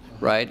Iceman,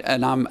 right?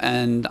 And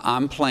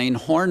I'm playing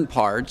horn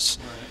parts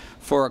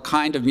for a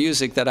kind of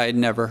music that I had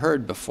never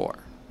heard before.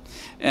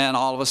 And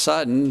all of a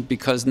sudden,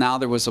 because now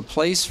there was a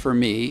place for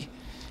me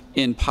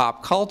in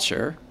pop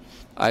culture,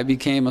 I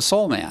became a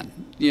soul man,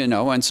 you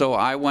know, and so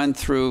I went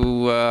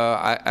through,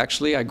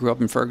 I grew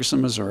up in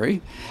Ferguson,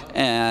 Missouri,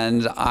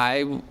 and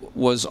I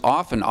was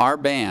often, our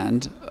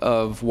band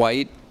of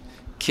white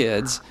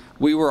kids,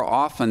 we were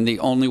often the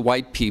only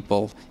white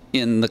people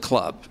in the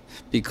club,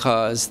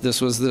 because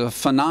this was the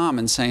phenomenon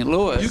in St.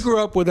 Louis. You grew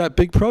up where that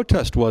big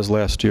protest was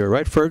last year,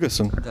 right?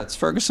 Ferguson. That's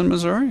Ferguson,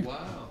 Missouri. Wow.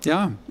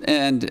 Yeah,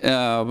 and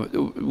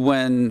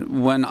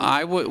when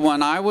I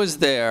was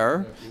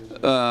there,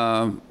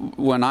 there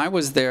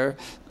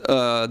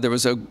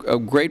was a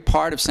great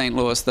part of St.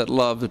 Louis that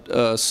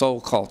loved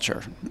soul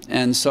culture,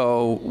 and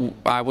so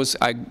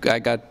I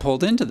got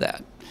pulled into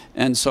that,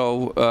 and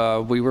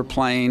so we were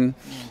playing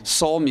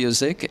soul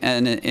music,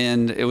 and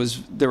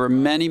there were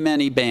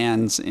many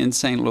bands in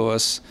St.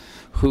 Louis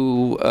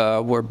who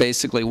were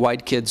basically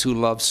white kids who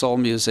loved soul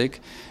music.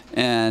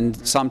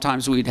 And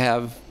sometimes we'd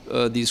have,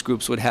 these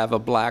groups would have a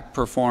black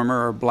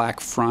performer or black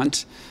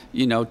front,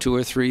 you know, 2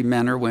 or 3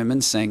 men or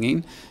women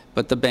singing.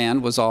 But the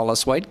band was all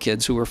us white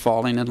kids who were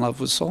falling in love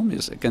with soul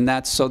music, and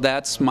that's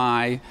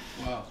my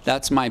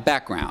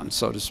background,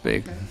 so to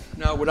speak.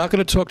 Now, we're not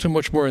going to talk too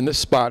much more in this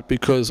spot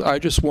because I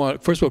just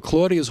want, first of all,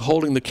 Claudia is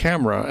holding the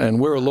camera, and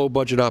we're a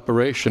low-budget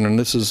operation, and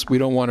we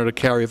don't want her to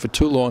carry it for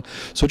too long.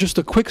 So just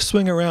a quick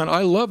swing around.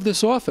 I love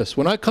this office.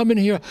 When I come in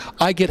here,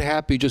 I get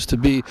happy just to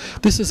be.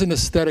 This is an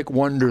aesthetic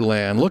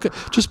wonderland.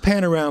 Just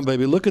pan around,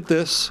 baby. Look at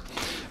this.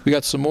 We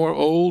got some more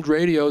old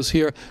radios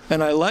here,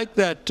 and I like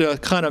that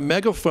kind of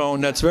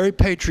megaphone that's very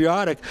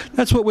patriotic.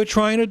 That's what we're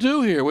trying to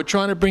do here. We're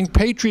trying to bring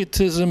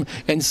patriotism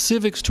and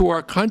civics to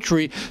our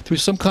country through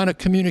some kind of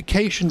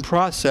communication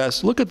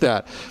process. Look at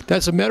that.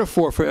 That's a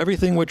metaphor for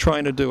everything we're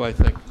trying to do, I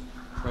think.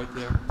 Right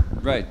there.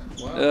 Right.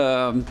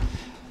 Wow.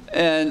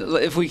 And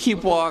if we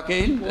keep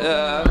walking,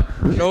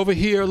 and over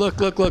here, look.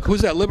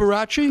 Who's that?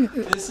 Liberace?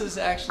 This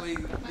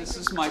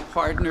is my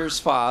partner's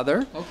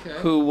father, okay,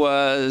 who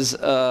was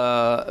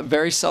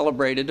very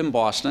celebrated in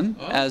Boston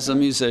as a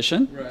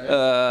musician,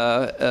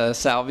 right.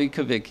 Salvi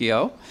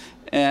Cavicchio.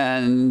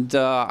 And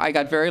I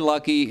got very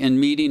lucky in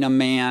meeting a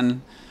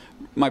man.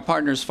 My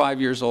partner's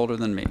 5 years older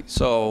than me.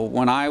 So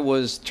when I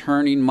was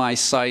turning my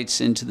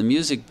sights into the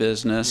music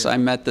business, I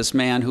met this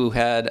man who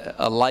had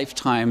a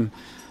lifetime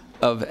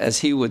of, as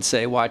he would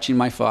say, watching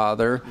my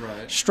father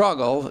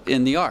struggle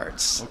in the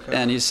arts. Okay.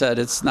 And he said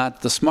it's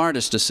not the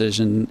smartest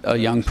decision a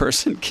young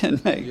person can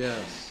make. Yes.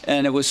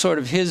 And it was sort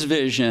of his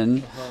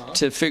vision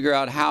to figure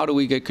out how do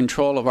we get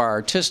control of our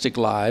artistic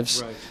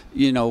lives,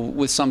 you know,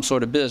 with some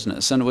sort of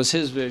business. And it was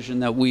his vision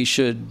that we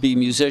should be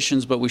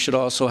musicians, but we should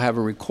also have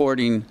a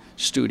recording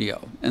studio.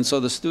 And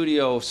so the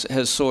studio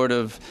has sort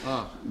of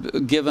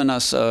given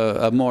us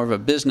a more of a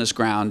business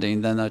grounding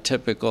than a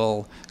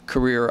typical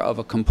career of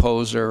a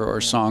composer or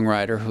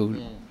songwriter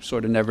who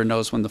sort of never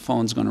knows when the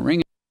phone's going to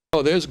ring.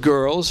 Oh, there's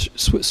Girls.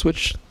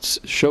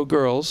 Show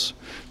Girls.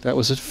 That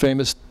was a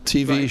famous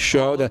TV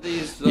show.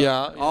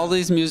 All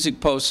these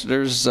music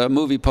posters,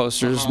 movie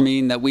posters,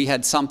 mean that we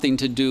had something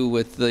to do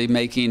with the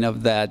making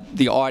of that,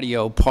 the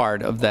audio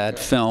part of that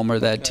film or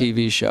that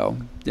TV show.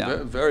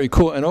 Yeah. Very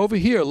cool. And over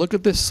here, look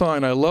at this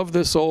sign. I love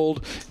this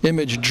old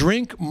image.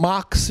 Drink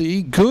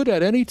Moxie, good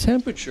at any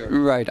temperature.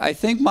 Right. I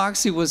think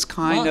Moxie was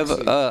kind of,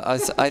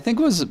 I think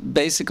it was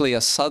basically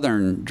a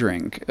Southern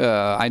drink.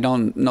 I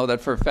don't know that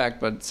for a fact,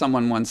 but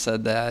someone once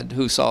said that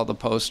who saw the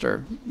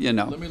poster, you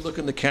know. Let me look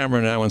in the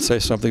camera now and say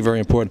something very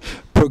important.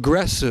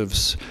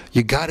 Progressives,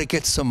 you got to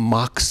get some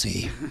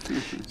Moxie.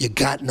 You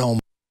got no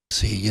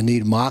Moxie. You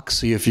need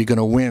Moxie if you're going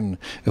to win,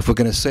 if we're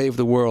going to save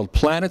the world.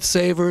 Planet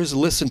savers,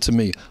 listen to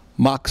me.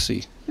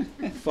 Moxie.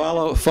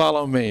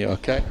 Follow me,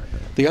 okay?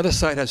 The other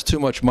side has too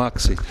much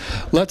Moxie.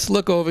 Let's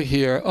look over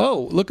here.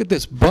 Oh, look at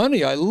this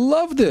bunny. I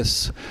love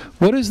this.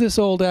 What is this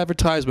old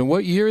advertisement?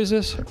 What year is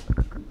this?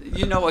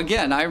 You know,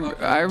 again, I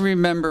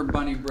remember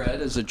Bunny Bread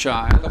as a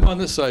child. I'm on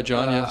this side,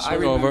 John. Yeah,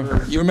 swing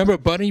over. You remember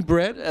Bunny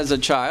Bread? As a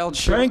child,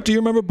 sure. Frank, do you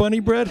remember Bunny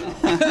Bread?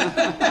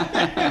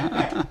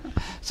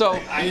 So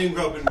I didn't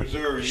grow up in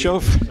Missouri.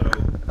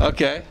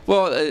 Okay.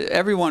 Well,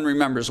 everyone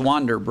remembers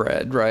Wonder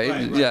Bread, right?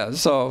 Right. Yeah.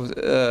 So.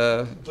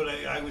 But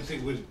I would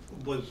think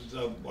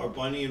are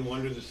Bunny and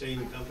Wonder the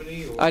same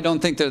company? Or? I don't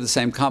think they're the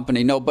same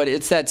company. No, but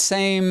it's that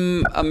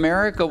same.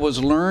 America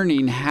was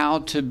learning how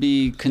to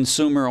be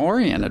consumer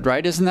oriented,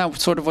 right? Isn't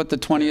that sort of what the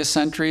 20th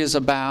century is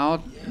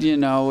about? You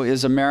know,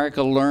 is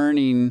America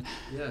learning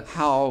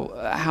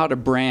how to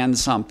brand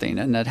something,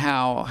 and that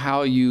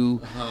how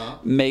you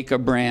make a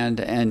brand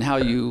and how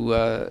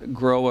you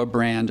grow a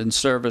brand and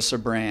service a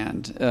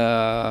brand.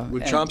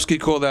 Would Chomsky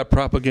call that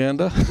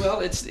propaganda? Well,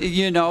 it's,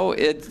 you know,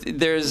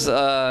 there's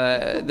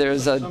a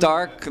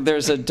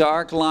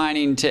dark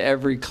lining to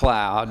every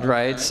cloud,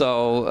 right?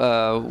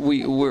 So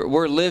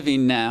we're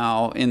living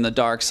now in the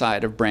dark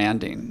side of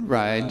branding,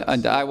 right?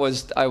 And I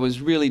was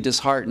really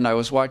disheartened. I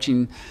was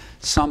watching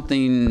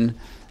something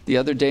the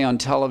other day on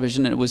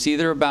television, and it was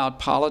either about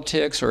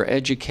politics or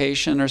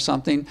education or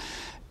something,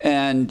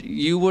 and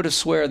you would have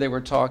swear they were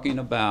talking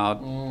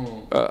about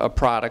a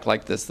product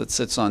like this that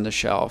sits on the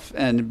shelf.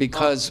 And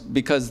because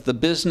the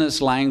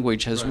business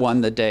language has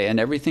won the day, and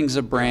everything's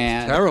a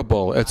brand. It's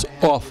terrible. It's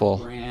awful.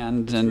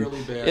 Brand, and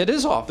really bad. It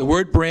is awful. The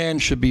word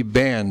brand should be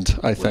banned,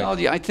 I think.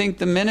 Well, I think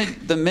the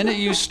minute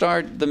you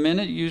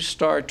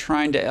start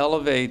trying to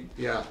elevate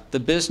the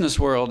business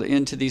world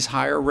into these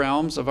higher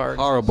realms of our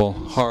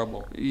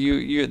horrible.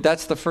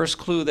 That's the first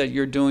clue that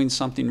you're doing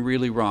something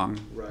really wrong.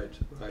 Right.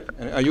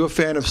 And are you a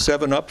fan of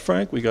 7-Up,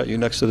 Frank? We got you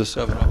next to the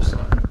 7-Up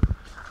sign.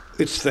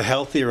 It's the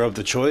healthier of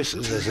the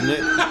choices, isn't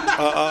it?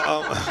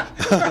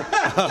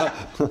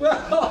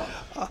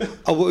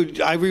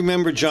 I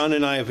remember John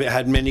and I have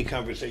had many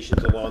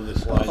conversations along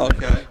this line.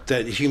 Okay.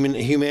 That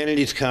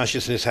humanity's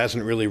consciousness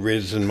hasn't really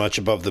risen much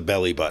above the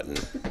belly button.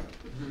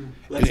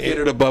 Let's get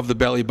it above the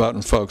belly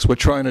button, folks. We're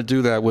trying to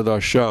do that with our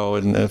show,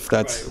 and if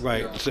that's...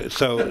 Right.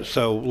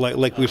 So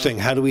like we were saying,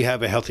 how do we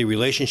have a healthy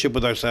relationship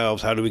with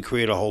ourselves? How do we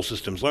create a whole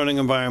systems learning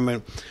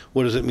environment?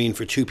 What does it mean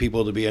for two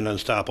people to be an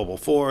unstoppable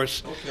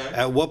force? Okay.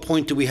 At what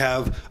point do we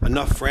have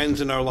enough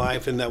friends in our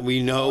life and that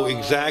we know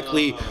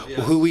exactly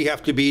who we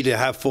have to be to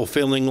have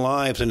fulfilling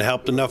lives and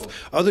help enough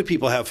other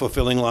people have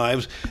fulfilling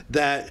lives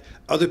that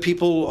other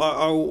people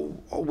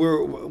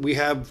we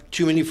have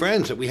too many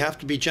friends, that we have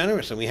to be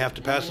generous and we have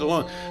to pass it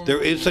along.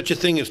 There is such a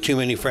thing as too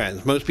many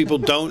friends. Most people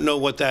don't know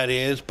what that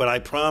is, but I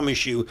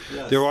promise you,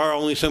 there are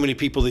only so many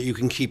people that you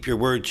can keep your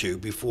word to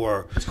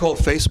before. It's called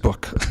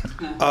Facebook.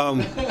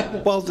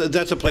 Well,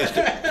 that's a place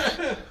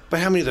to...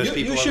 But how many of those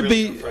people are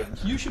really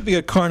friends? You should be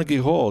at Carnegie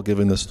Hall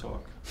giving this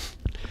talk.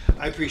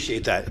 I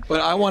appreciate that. But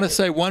I want to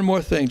say one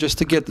more thing, just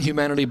to get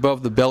humanity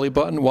above the belly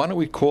button. Why don't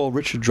we call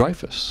Richard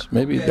Dreyfuss?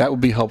 Maybe that would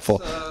be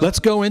helpful. Let's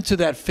go into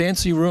that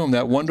fancy room,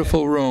 that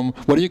wonderful room.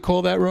 What do you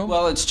call that room?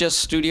 Well, it's just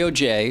Studio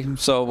J,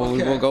 so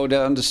we'll go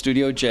down to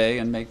Studio J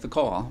and make the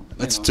call.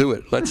 Let's do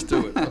it. Let's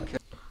do it. Okay.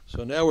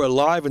 So now we're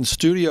live in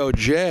Studio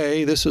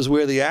J. This is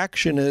where the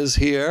action is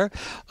here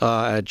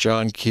at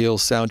John Kiehl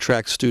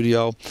Soundtrack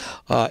Studio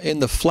in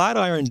the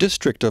Flatiron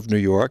District of New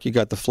York. You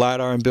got the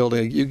Flatiron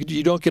Building.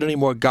 You don't get any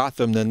more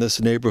Gotham than this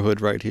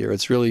neighborhood right here.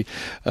 It's really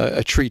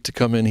a treat to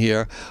come in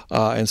here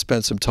and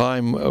spend some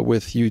time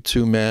with you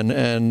two men.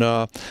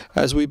 And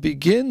as we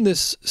begin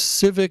this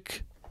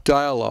civic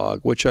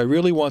dialogue, which I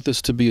really want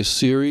this to be a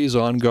series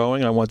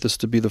ongoing. I want this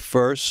to be the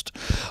first,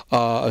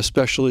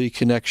 especially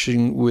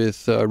connection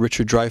with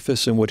Richard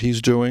Dreyfuss and what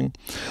he's doing.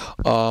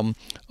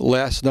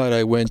 Last night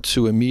I went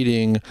to a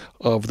meeting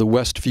of the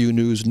Westview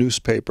News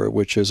newspaper,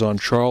 which is on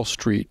Charles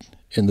Street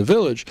in the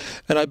Village,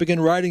 and I began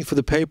writing for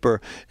the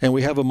paper, and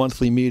we have a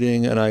monthly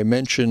meeting, and I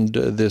mentioned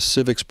this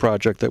civics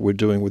project that we're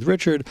doing with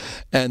Richard,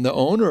 and the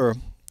owner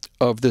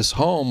of this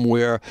home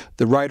where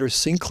the writer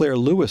Sinclair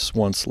Lewis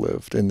once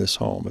lived in this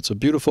home. It's a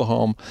beautiful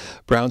home,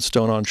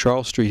 brownstone on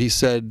Charles Street. He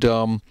said,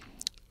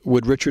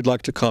 would Richard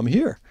like to come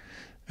here?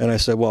 And I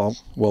said, well,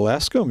 we'll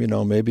ask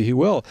him, maybe he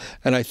will.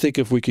 And I think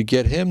if we could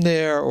get him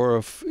there, or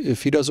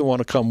if he doesn't want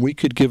to come, we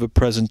could give a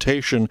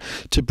presentation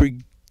to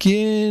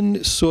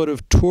begin sort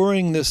of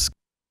touring this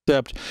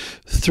concept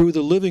through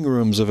the living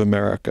rooms of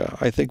America.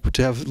 I think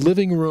to have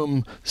living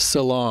room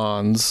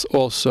salons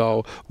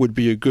also would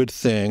be a good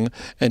thing,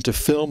 and to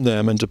film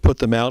them and to put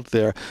them out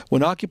there.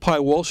 When Occupy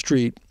Wall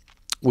Street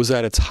was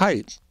at its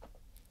height,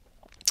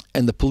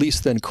 and the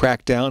police then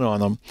cracked down on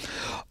them,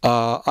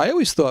 I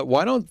always thought,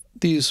 why don't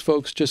these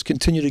folks just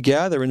continue to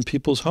gather in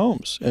people's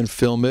homes and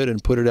film it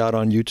and put it out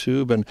on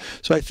YouTube? And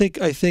so I think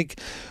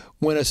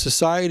when a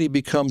society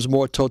becomes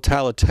more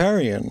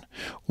totalitarian,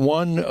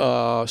 one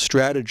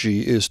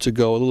strategy is to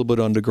go a little bit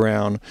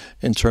underground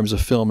in terms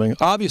of filming.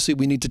 Obviously,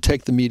 we need to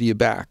take the media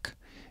back.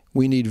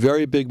 We need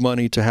very big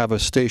money to have a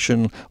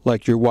station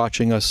like you're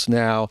watching us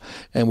now,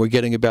 and we're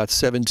getting about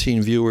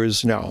 17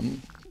 viewers. No,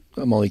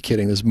 I'm only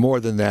kidding. There's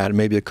more than that,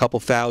 maybe a couple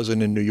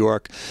thousand in New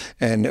York.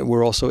 And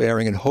we're also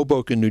airing in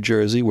Hoboken, New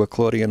Jersey, where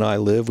Claudia and I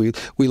live.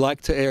 We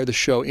like to air the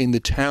show in the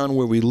town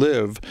where we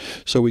live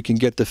so we can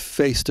get the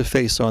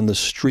face-to-face on the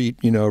street,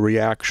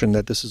 reaction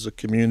that this is a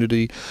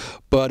community.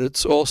 But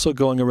it's also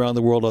going around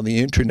the world on the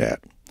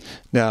internet.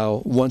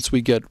 Now, once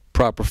we get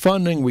proper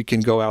funding, we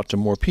can go out to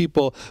more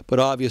people. But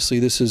obviously,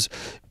 this is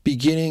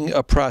beginning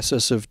a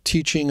process of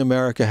teaching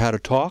America how to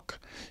talk,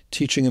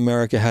 teaching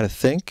America how to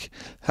think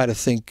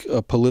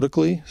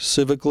politically,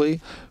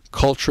 civically,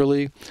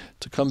 culturally,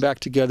 to come back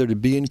together, to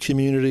be in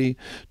community,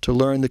 to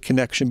learn the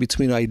connection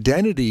between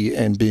identity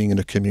and being in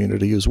a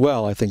community as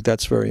well. I think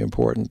that's very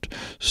important.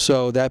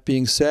 So that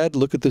being said,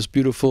 look at this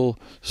beautiful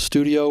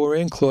studio we're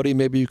in. Claudia,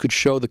 maybe you could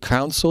show the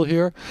console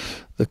here.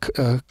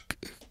 The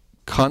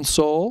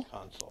console.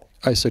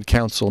 I said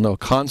council, no,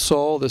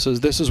 console. This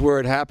is where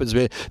it happens.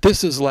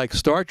 This is like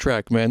Star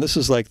Trek, man. This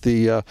is like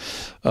the,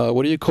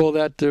 what do you call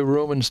that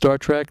room in Star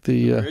Trek?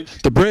 The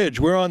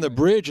bridge. We're on the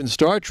bridge in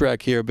Star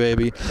Trek here,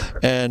 baby.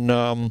 And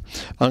I'm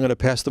going to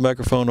pass the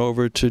microphone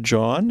over to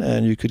John,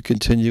 and you could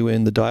continue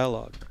in the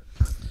dialogue.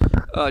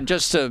 Our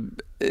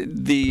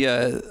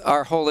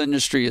whole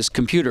industry is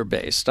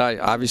computer-based.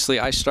 Obviously,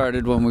 I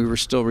started when we were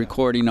still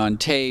recording on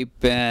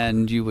tape,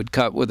 and you would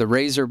cut with a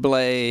razor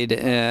blade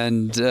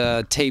and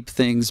tape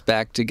things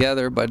back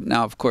together. But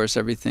now, of course,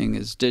 everything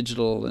is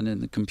digital and in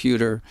the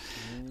computer.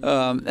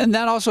 And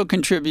that also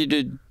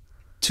contributed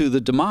to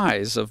the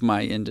demise of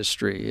my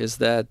industry, is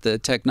that the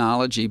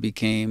technology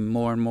became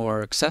more and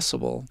more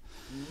accessible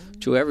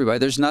to everybody.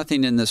 There's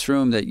nothing in this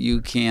room that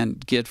you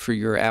can't get for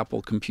your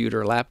Apple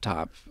computer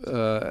laptop.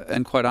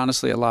 And quite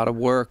honestly, a lot of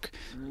work,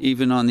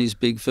 even on these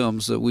big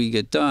films that we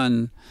get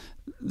done,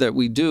 that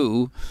we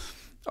do,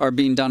 are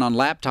being done on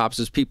laptops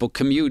as people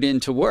commute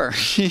into work,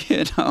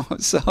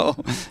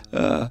 So,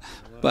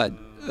 but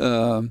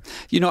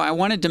You know, I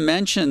wanted to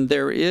mention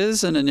there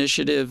is an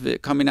initiative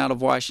coming out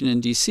of Washington,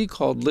 D.C.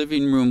 called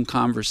Living Room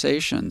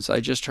Conversations. I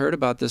just heard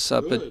about this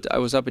I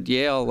was up at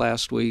Yale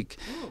last week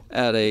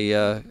at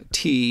a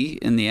tea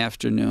in the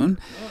afternoon.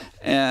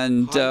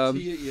 And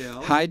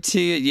high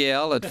tea at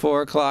Yale at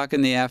 4 o'clock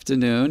in the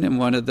afternoon in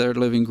one of their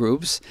living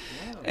groups.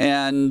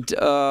 And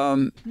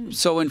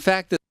so, in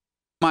fact, the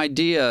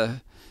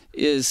idea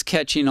is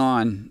catching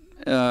on.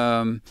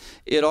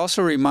 It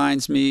also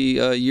reminds me,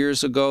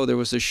 years ago, there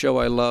was a show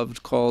I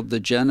loved called The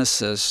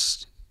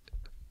Genesis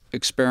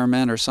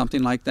Experiment or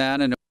something like that.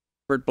 And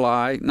Robert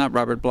Bly, not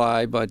Robert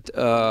Bly, but...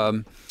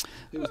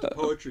 he was the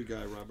poetry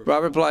guy,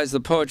 Robert Bly's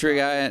the poetry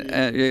guy,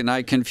 and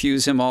I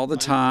confuse him all the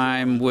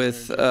time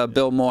with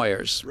Bill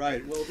Moyers.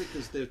 Right, well,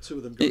 because they're two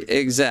of them.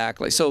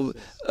 Exactly. So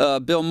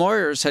Bill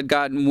Moyers had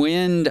gotten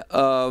wind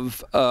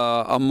of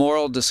a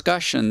moral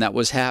discussion that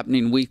was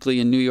happening weekly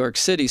in New York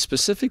City,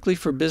 specifically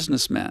for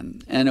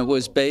businessmen. And it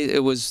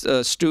was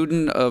a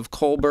student of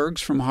Kohlberg's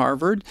from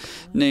Harvard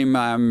named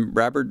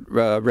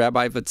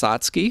Rabbi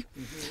Vysotsky,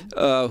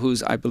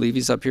 who's, I believe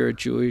he's up here at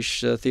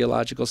Jewish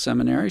Theological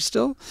Seminary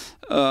still.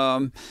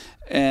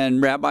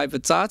 And Rabbi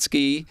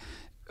Vysotsky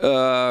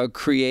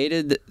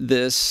created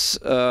this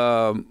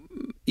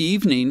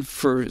evening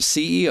for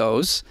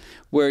CEOs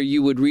where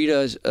you would read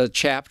a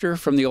chapter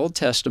from the Old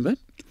Testament.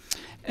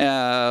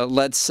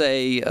 Let's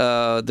say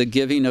the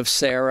giving of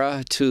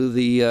Sarah to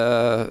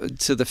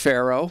the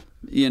Pharaoh.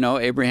 You know,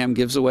 Abraham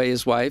gives away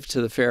his wife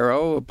to the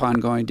Pharaoh upon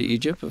going to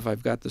Egypt, if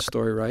I've got the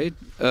story right.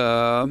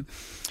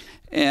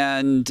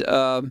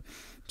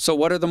 So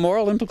what are the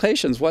moral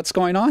implications? What's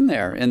going on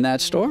there in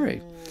that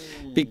story?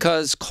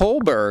 Because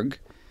Kohlberg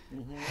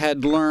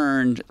had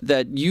learned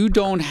that you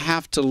don't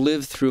have to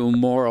live through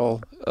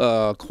moral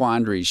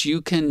quandaries.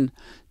 You can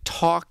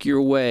talk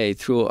your way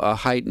through a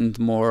heightened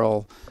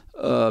moral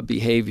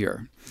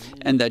behavior.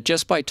 And that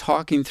just by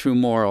talking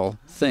through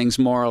things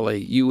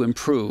morally, you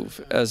improve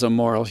as a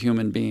moral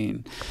human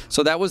being.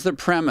 So that was the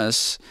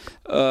premise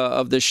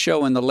of the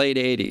show in the late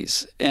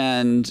 80s.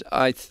 And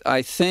I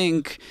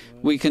think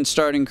we can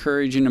start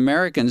encouraging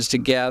Americans to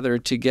gather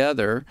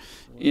together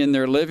in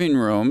their living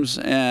rooms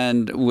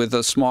and with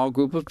a small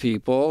group of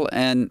people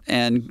and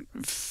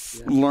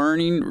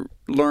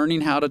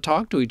learning how to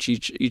talk to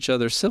each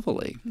other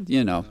civilly,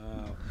 you know.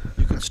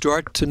 You can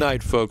start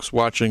tonight, folks,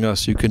 watching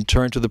us. You can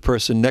turn to the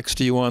person next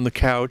to you on the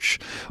couch,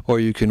 or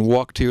you can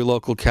walk to your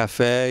local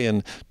cafe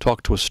and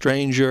talk to a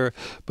stranger.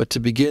 But to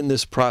begin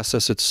this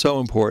process, it's so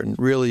important,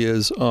 really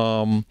is.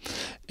 Yeah,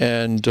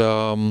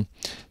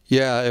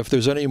 if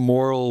there's any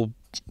moral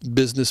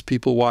business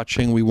people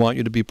watching, we want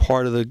you to be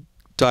part of the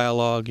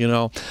dialogue. You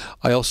know,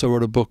 I also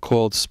wrote a book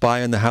called Spy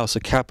in the House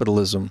of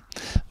Capitalism,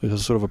 which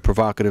is sort of a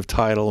provocative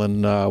title,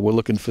 and we're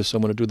looking for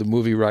someone to do the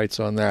movie rights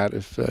on that.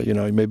 If you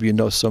know, maybe you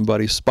know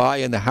somebody. Spy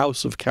in the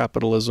House of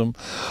Capitalism.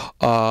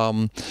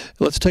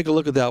 Let's take a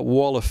look at that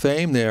wall of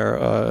fame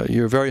there.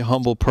 You're a very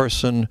humble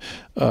person,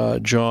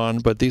 John,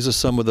 but these are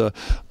some of the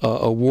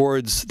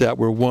awards that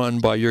were won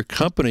by your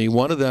company.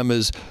 One of them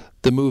is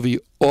the movie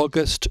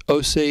August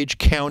Osage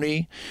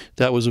County.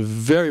 That was a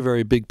very,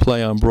 very big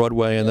play on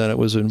Broadway, and then it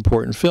was an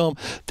important film.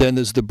 Then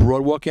there's The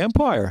Broadwalk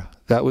Empire.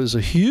 That was a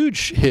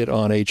huge hit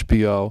on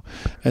HBO,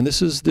 and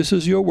this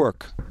is your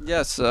work.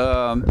 Yes.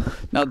 Now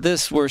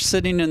we're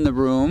sitting in the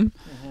room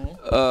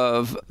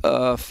of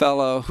a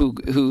fellow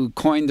who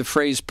coined the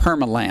phrase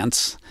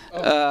permalance.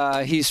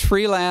 He's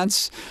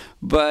freelance,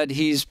 but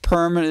he's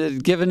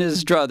permanent. Given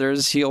his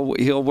druthers,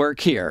 he'll work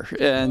here,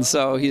 and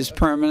so he's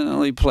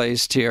permanently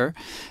placed here.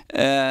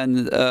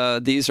 And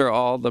these are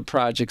all the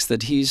projects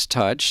that he's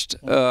touched.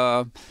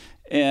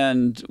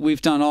 And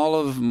we've done all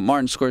of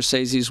Martin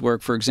Scorsese's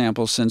work, for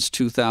example, since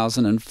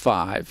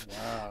 2005.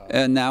 Wow.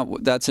 And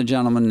that's a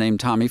gentleman named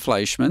Tommy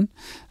Fleischman.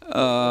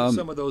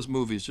 Some of those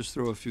movies, just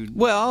throw a few.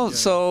 Well, yeah.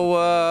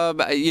 So,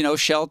 you know,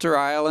 Shelter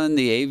Island,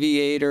 The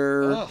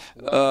Aviator,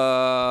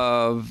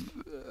 The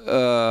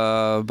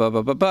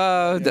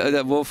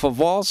Wolf of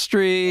Wall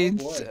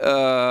Street,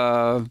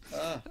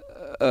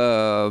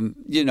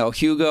 you know,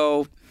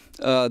 Hugo,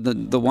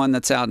 the one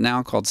that's out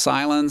now called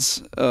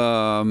Silence.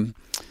 And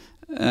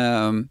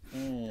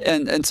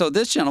so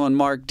this gentleman,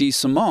 Mark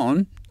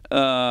DeSimone,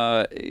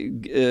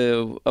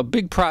 a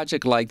big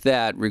project like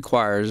that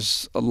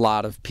requires a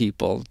lot of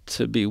people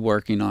to be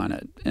working on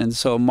it. And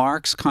so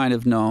Mark's kind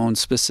of known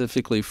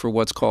specifically for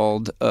what's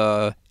called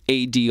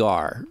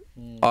ADR,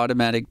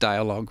 automatic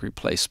dialogue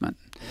replacement.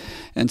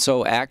 And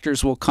so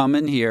actors will come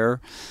in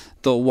here,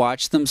 they'll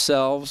watch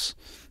themselves,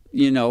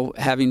 you know,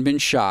 having been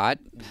shot.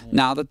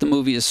 Now that the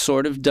movie is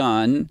sort of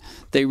done,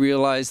 they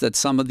realize that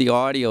some of the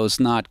audio is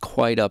not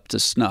quite up to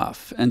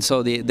snuff. And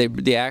so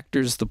the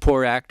actors, the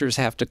poor actors,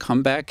 have to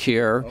come back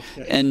here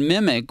and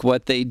mimic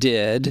what they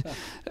did.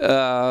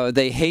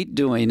 They hate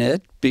doing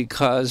it,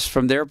 because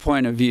from their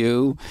point of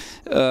view,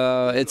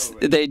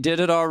 they did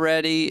it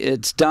already.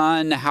 It's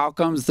done. How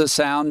comes the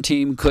sound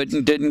team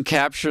didn't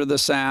capture the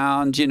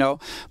sound? You know,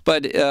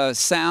 but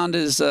sound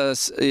is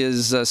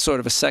sort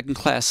of a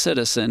second-class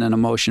citizen in a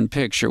motion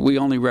picture. We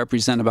only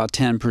represent about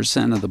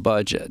 10% of the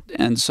budget,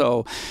 and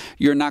so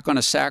you're not going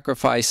to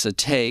sacrifice a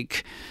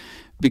take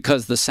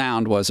because the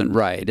sound wasn't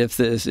right. If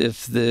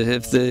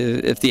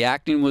the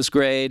acting was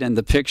great and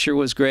the picture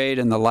was great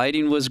and the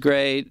lighting was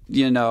great,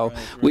 you know,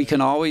 right. we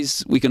can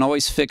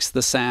always fix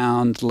the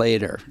sound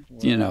later. Wow.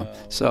 You know,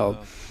 so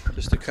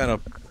just to kind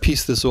of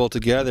piece this all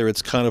together,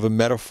 it's kind of a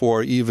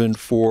metaphor even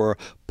for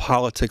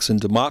politics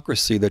and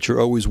democracy, that you're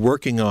always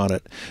working on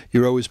it.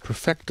 You're always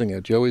perfecting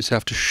it. You always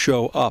have to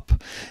show up.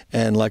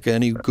 And like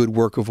any good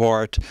work of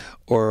art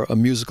or a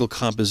musical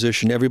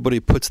composition, everybody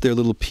puts their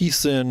little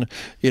piece in,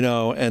 you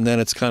know, and then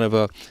it's kind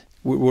of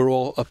we're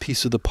all a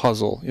piece of the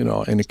puzzle, you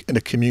know, in a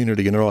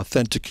community, in an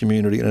authentic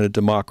community, in a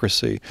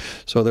democracy.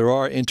 So there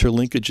are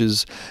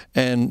interlinkages.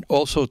 And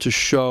also to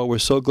show, we're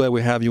so glad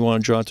we have you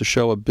on, John, to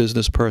show a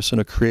business person,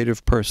 a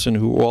creative person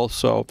who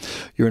also,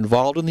 you're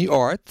involved in the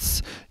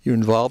arts, you're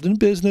involved in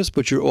business,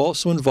 but you're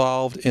also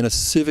involved in a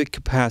civic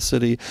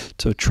capacity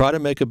to try to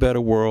make a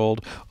better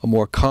world, a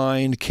more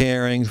kind,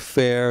 caring,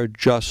 fair,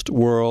 just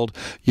world.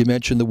 You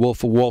mentioned The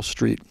Wolf of Wall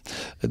Street.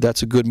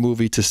 That's a good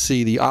movie to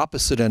see the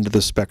opposite end of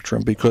the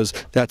spectrum, because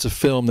that's a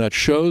film that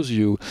shows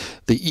you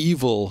the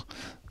evil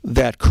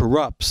that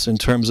corrupts in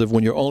terms of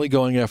when you're only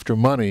going after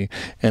money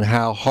and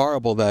how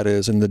horrible that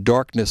is, and the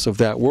darkness of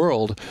that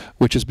world,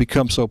 which has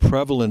become so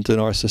prevalent in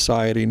our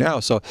society now.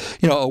 So,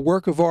 you know, a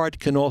work of art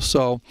can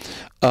also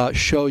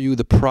show you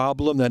the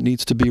problem that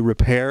needs to be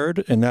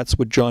repaired, and that's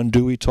what John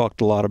Dewey talked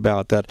a lot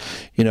about, that,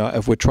 you know,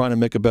 if we're trying to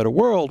make a better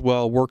world,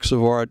 well, works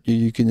of art,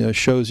 you can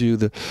shows you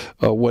the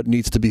what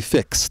needs to be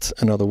fixed,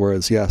 in other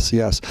words. Yes,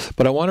 yes.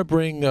 But I want to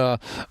bring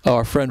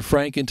our friend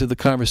Frank into the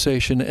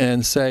conversation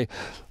and say,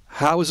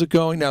 how is it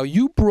going? Now,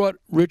 you brought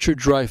Richard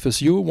Dreyfuss.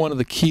 You were one of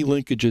the key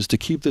linkages to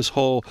keep this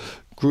whole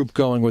group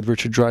going with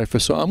Richard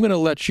Dreyfuss. So I'm going to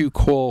let you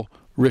call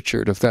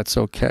Richard, if that's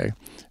okay.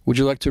 Would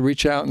you like to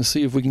reach out and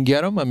see if we can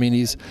get him? I mean,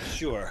 he's...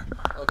 Sure.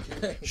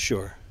 Okay.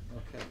 Sure.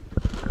 Okay.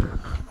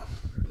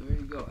 There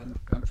you go.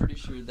 I'm pretty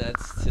sure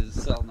that's his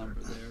cell number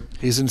there.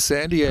 He's in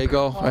San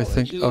Diego, I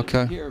think.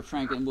 Okay. Here,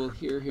 Frank, and we'll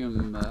hear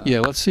him. Yeah,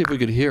 let's see if we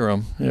could hear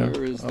him. Yeah.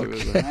 Where is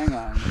the... Hang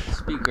on.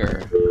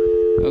 Speaker.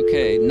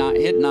 Okay.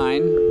 Hit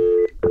 9.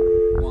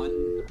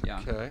 1, yeah.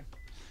 Okay.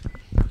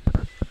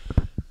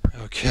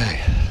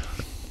 Okay.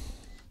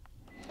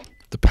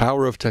 The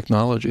power of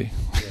technology.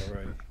 Yeah,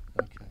 right.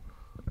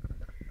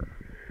 Okay.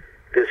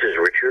 This is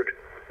Richard.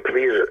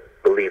 Please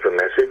leave a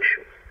message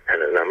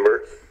and a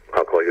number.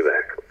 I'll call you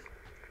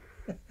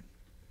back.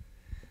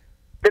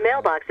 The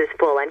mailbox is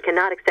full and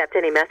cannot accept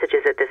any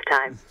messages at this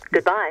time.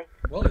 Goodbye.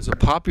 Well, he's a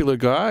popular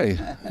guy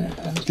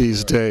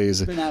these days.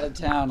 He's been out of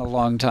town a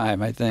long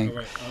time, I think. All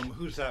right.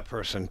 Who's that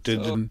person?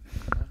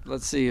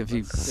 Let's see if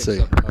he picks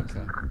see. up. Okay.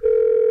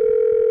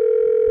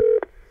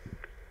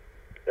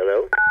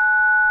 Hello?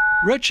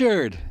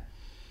 Richard.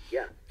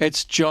 Yeah.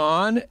 It's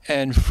John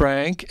and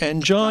Frank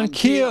and John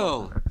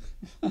Kiehl.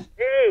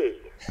 Hey!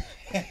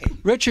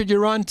 Richard,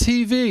 you're on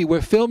TV.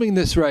 We're filming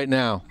this right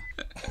now.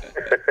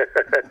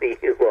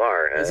 You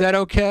are, huh? Is that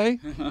okay?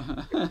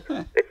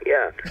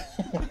 Yeah.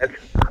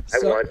 I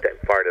want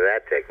that part of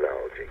that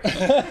technology.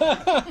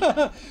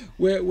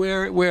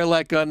 We're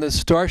like on the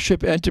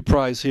Starship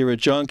Enterprise here at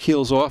John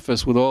Kiehl's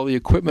office with all the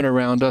equipment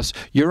around us.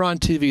 You're on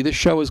TV. This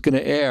show is going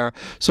to air.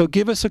 So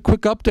give us a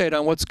quick update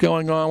on what's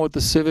going on with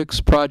the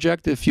Civics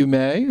project, if you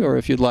may, or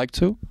if you'd like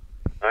to.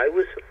 I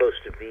was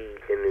supposed to be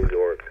in New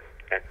York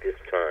at this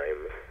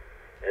time,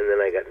 and then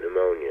I got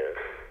pneumonia,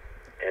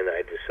 and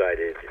I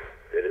decided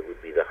that it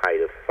would be the height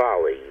of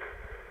folly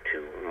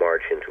to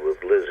march into a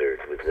blizzard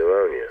with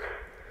pneumonia.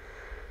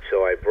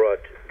 So I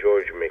brought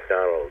George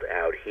MacDonald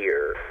out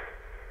here,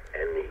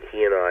 and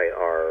he and I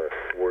are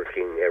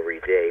working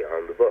every day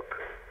on the book.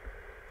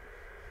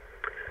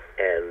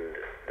 And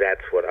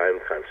that's what I'm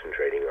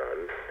concentrating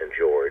on, and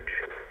George.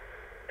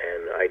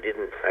 And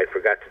I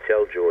forgot to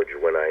tell George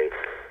when I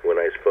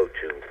spoke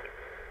to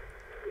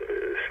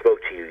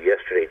you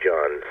yesterday,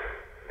 John,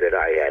 that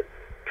I had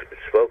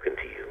spoken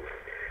to you,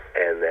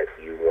 and that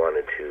you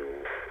wanted to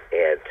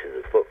add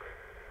to the book.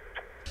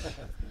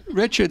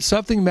 Richard,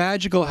 something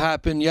magical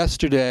happened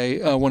yesterday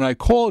when I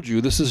called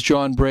you. This is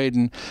John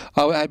Bredin.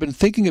 I had been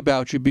thinking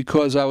about you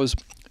because I was,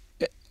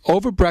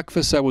 over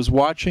breakfast, I was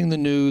watching the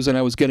news and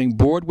I was getting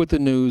bored with the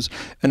news,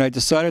 and I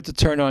decided to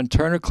turn on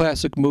Turner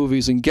Classic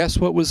Movies, and guess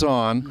what was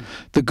on?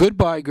 The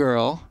Goodbye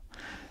Girl.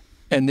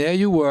 And there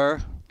you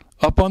were,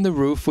 up on the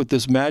roof with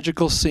this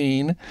magical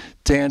scene,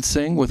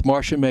 dancing with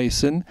Marsha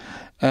Mason.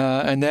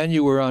 And then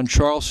you were on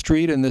Charles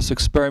Street in this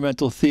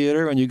experimental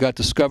theater, and you got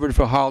discovered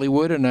for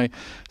Hollywood. And I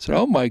said,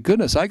 "Oh my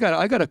goodness, I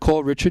got to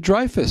call Richard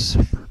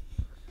Dreyfuss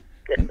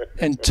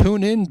and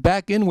tune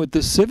back in with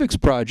this Civics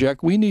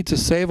project. We need to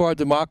save our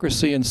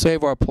democracy and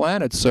save our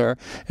planet, sir.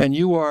 And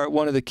you are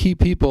one of the key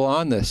people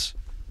on this."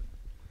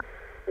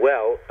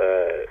 Well,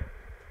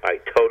 I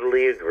totally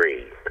totally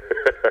agree.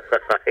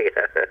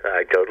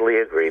 I totally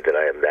agree that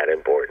I am that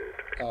important.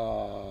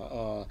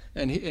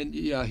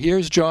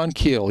 Here's John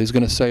Kiehl. He's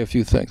going to say a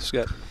few things.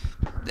 Good.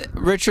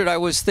 Richard, I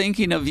was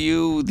thinking of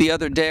you the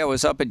other day. I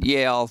was up at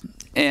Yale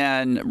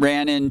and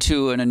ran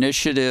into an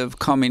initiative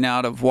coming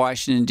out of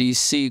Washington,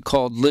 D.C.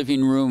 called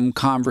Living Room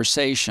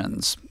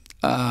Conversations.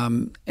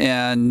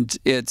 And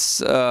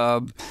it's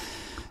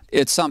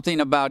something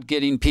about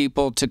getting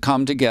people to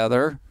come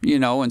together,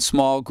 in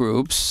small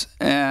groups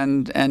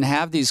and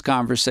have these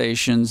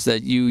conversations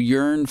that you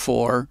yearn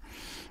for,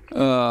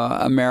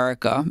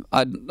 America.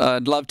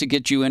 I'd love to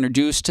get you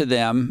introduced to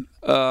them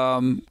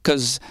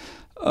because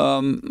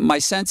my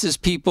sense is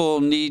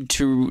people need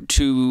to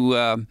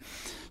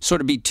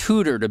sort of be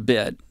tutored a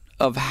bit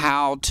of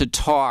how to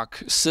talk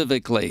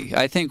civically.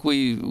 I think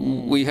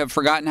we have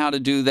forgotten how to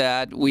do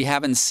that. We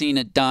haven't seen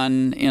it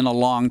done in a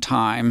long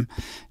time.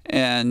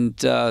 And,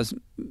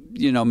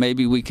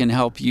 maybe we can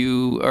help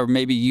you, or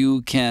maybe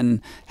you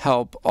can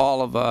help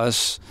all of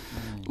us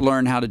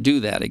learn how to do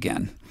that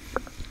again.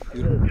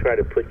 I'm going to try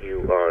to put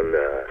you on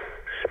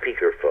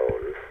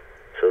speakerphone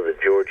so that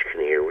George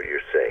can hear what you're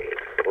saying.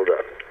 Hold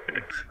on.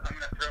 I'm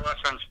going to throw us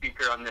on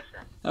speaker on this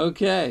end.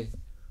 Okay.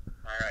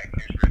 All right,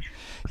 here's Richard.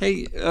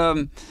 Hey,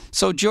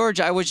 so George,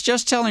 I was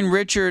just telling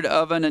Richard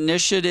of an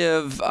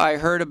initiative I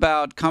heard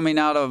about coming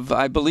out of,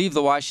 I believe,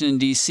 the Washington,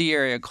 D.C.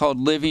 area called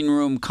Living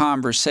Room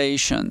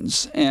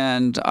Conversations.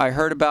 And I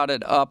heard about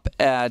it up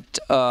at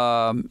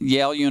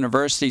Yale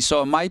University.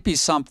 So it might be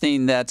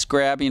something that's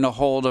grabbing a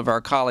hold of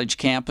our college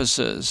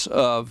campuses,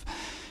 of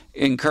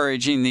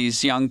encouraging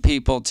these young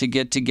people to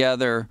get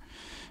together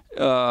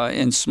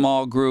in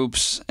small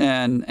groups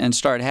and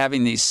start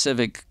having these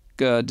civic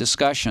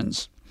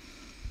discussions.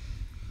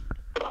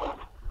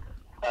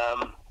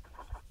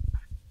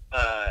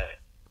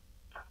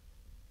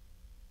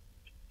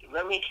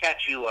 Let me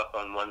catch you up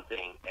on one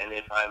thing, and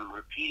if I'm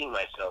repeating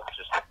myself,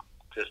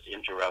 just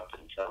interrupt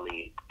and tell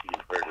me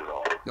you've heard it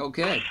all.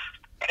 Okay.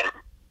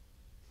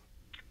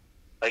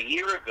 A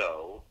year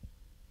ago,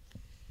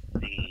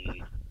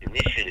 the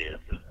initiative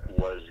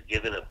was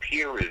given a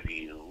peer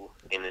review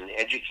in an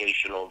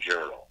educational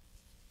journal,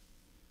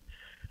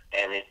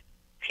 and it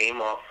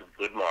came off with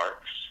good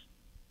marks,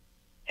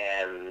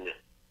 and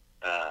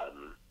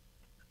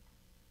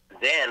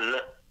then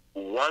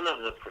one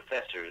of the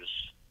professors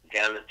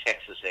down at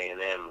Texas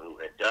A&M who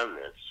had done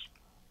this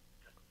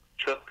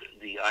took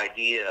the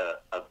idea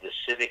of the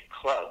civic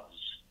clubs,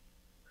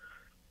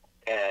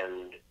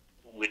 and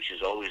which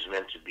is always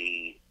meant to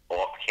be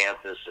off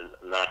campus and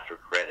not for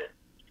credit.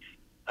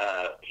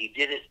 He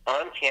did it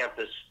on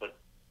campus, but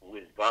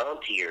with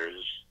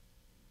volunteers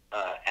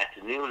at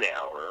the noon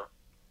hour,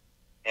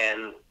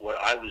 and what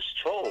I was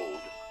told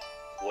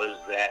was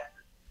that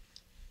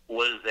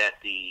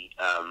the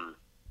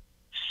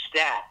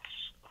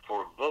stats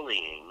for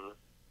bullying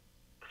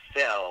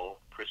fell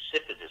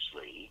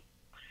precipitously,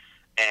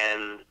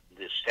 and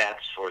the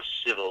stats for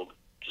civil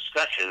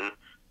discussion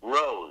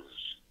rose.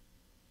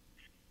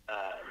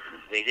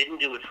 They didn't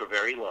do it for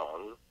very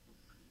long,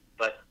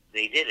 but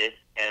they did it,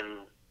 and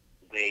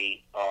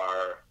they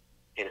are,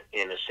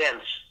 in a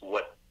sense,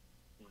 what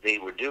they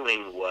were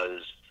doing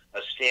was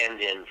a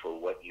stand-in for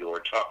what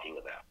you're talking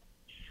about.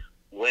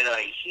 When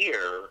I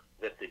hear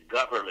that the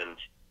government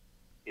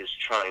is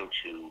trying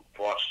to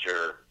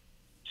foster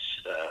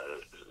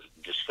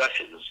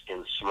discussions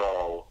in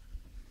small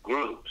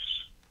groups,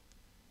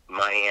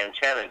 my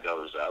antenna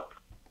goes up,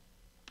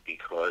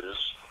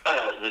 because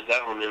the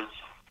government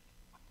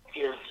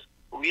is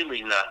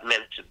really not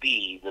meant to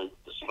be the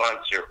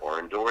sponsor or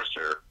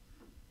endorser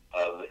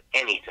of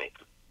anything.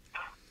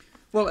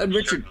 Well, and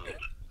Richard, Certainly.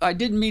 I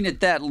didn't mean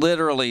it that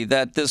literally,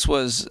 that this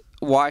was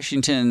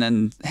Washington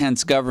and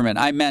hence government.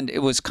 I meant it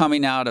was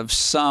coming out of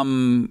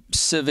some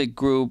civic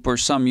group or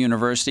some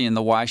university in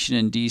the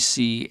Washington,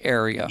 D.C.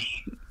 area.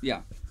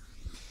 Yeah.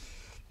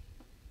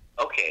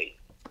 Okay.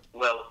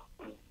 Well,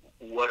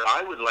 what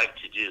I would like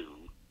to do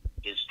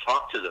is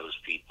talk to those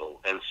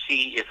people and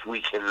see if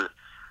we can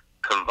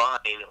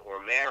combine or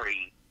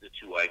marry the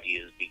two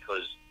ideas,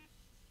 because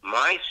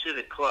my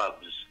civic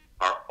clubs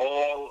are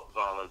all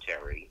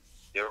voluntary.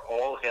 They're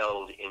all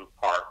held in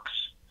parks,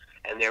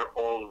 and they're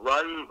all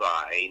run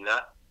by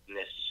not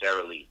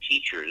necessarily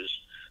teachers,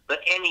 but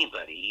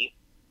anybody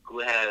who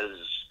has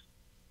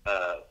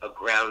a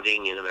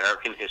grounding in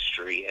American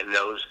history and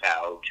knows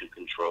how to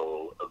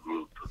control a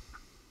group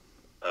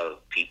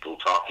of people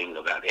talking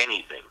about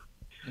anything.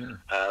 Yeah.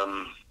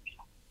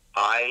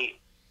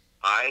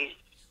 I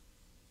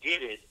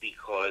did it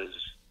because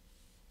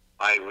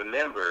I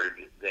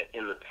remembered that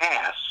in the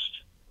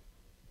past,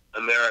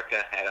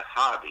 America had a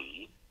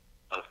hobby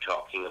of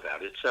talking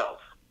about itself.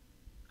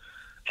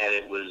 And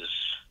it was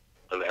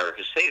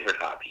America's favorite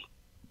hobby.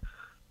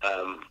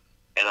 And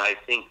I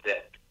think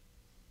that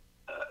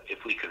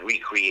if we could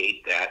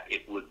recreate that,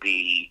 it would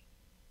be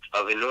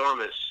of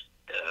enormous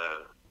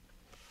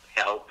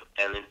help,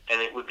 and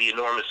it would be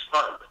enormous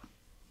fun.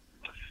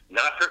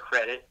 Not for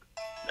credit,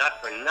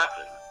 not for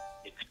nothing,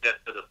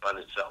 except for the fun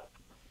itself.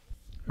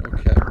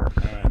 Okay.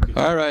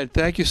 All right.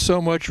 Thank you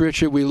so much,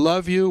 Richard. We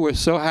love you. We're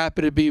so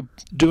happy to be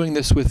doing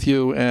this with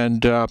you,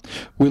 and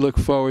we look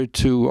forward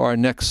to our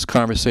next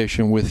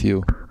conversation with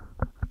you.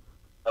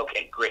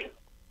 Okay, great.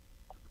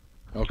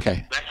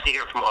 Okay. Nice to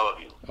hear from all of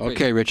you.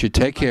 Okay, Richard.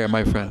 Take care,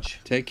 my friend.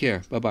 Take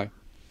care. Bye-bye.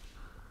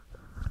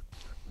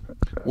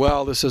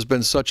 Well, this has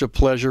been such a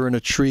pleasure and a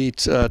treat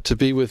to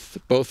be with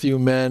both you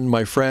men,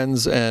 my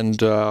friends,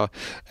 and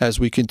as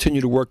we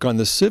continue to work on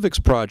the Civics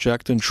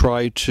project and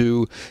try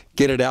to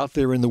get it out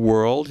there in the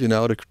world, you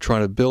know, to try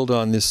to build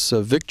on this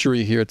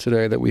victory here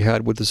today that we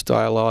had with this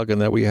dialogue,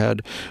 and that we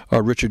had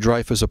Richard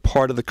Dreyfuss a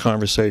part of the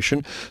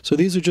conversation. So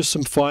these are just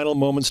some final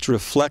moments to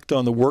reflect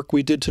on the work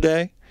we did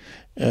today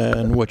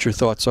and what your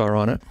thoughts are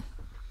on it.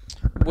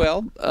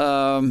 Well,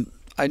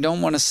 I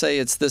don't want to say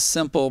it's this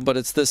simple, but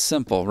it's this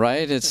simple,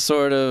 right? It's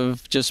sort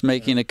of just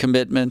making a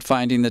commitment,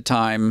 finding the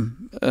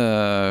time,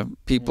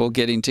 people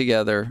getting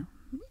together,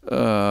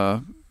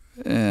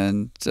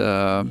 and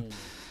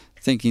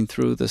thinking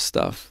through this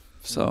stuff.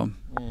 So.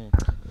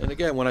 And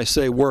again, when I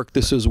say work,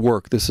 this is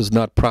work. This is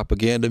not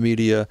propaganda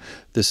media.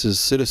 This is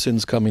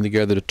citizens coming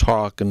together to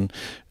talk and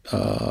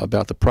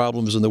about the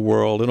problems in the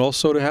world, and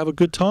also to have a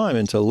good time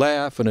and to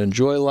laugh and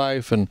enjoy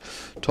life and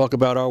talk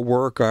about our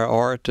work, our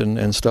art,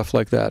 and stuff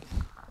like that.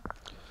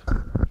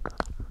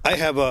 I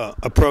have a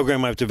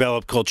program I've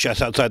developed called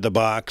Chess Outside the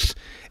Box,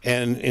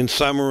 and in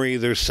summary,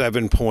 there's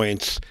 7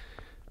 points.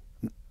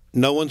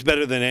 No one's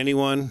better than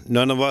anyone.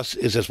 None of us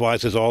is as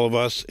wise as all of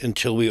us.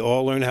 Until we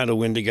all learn how to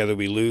win together,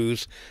 we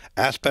lose.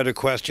 Ask better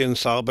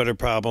questions, solve better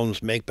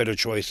problems, make better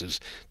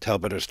choices, tell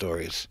better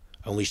stories,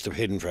 unleash the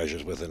hidden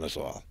treasures within us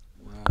all.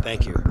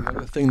 Thank you. The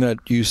other thing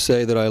that you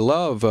say that I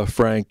love,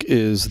 Frank,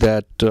 is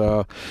that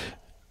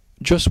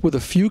just with a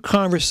few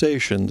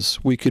conversations,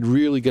 we could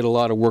really get a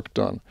lot of work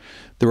done.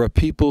 There are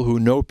people who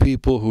know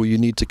people who you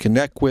need to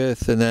connect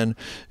with, and then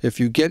if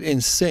you get in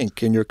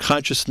sync and your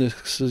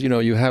consciousness, you know,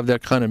 you have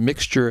that kind of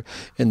mixture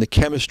in the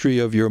chemistry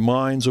of your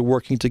minds are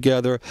working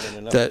together. And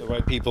enough of the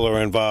right people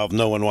are involved,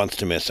 no one wants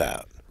to miss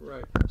out.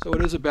 Right. So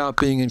it is about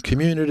being in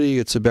community.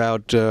 It's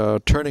about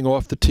turning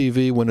off the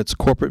TV when it's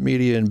corporate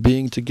media and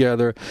being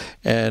together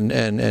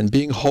and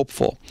being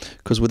hopeful.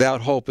 Because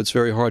without hope, it's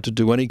very hard to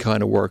do any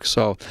kind of work.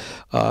 So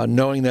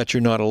knowing that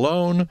you're not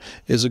alone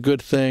is a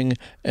good thing.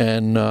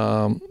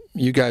 And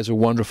you guys are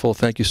wonderful.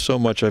 Thank you so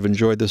much. I've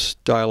enjoyed this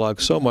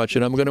dialogue so much.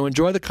 And I'm going to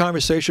enjoy the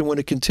conversation when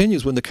it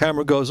continues, when the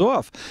camera goes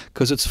off,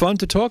 because it's fun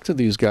to talk to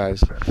these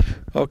guys.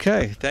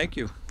 Okay. Thank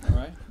you. All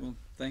right. Well,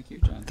 thank you,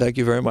 John. Thank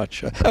you very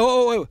much.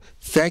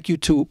 Thank you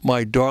to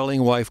my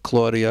darling wife,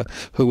 Claudia,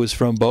 who is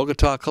from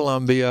Bogota,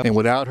 Colombia. And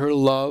without her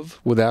love,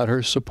 without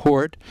her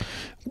support,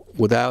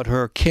 without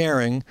her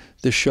caring,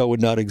 this show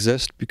would not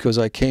exist, because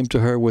I came to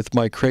her with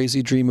my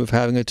crazy dream of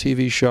having a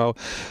TV show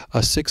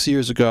 6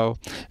 years ago,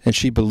 and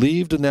she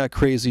believed in that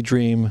crazy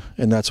dream,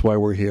 and that's why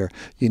we're here.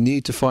 You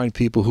need to find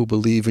people who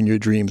believe in your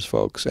dreams,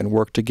 folks, and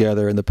work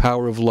together, and the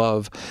power of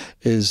love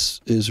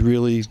is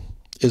really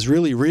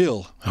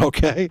real,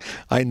 okay?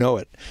 I know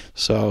it.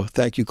 So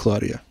thank you,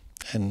 Claudia,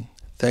 and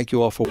thank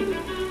you all for...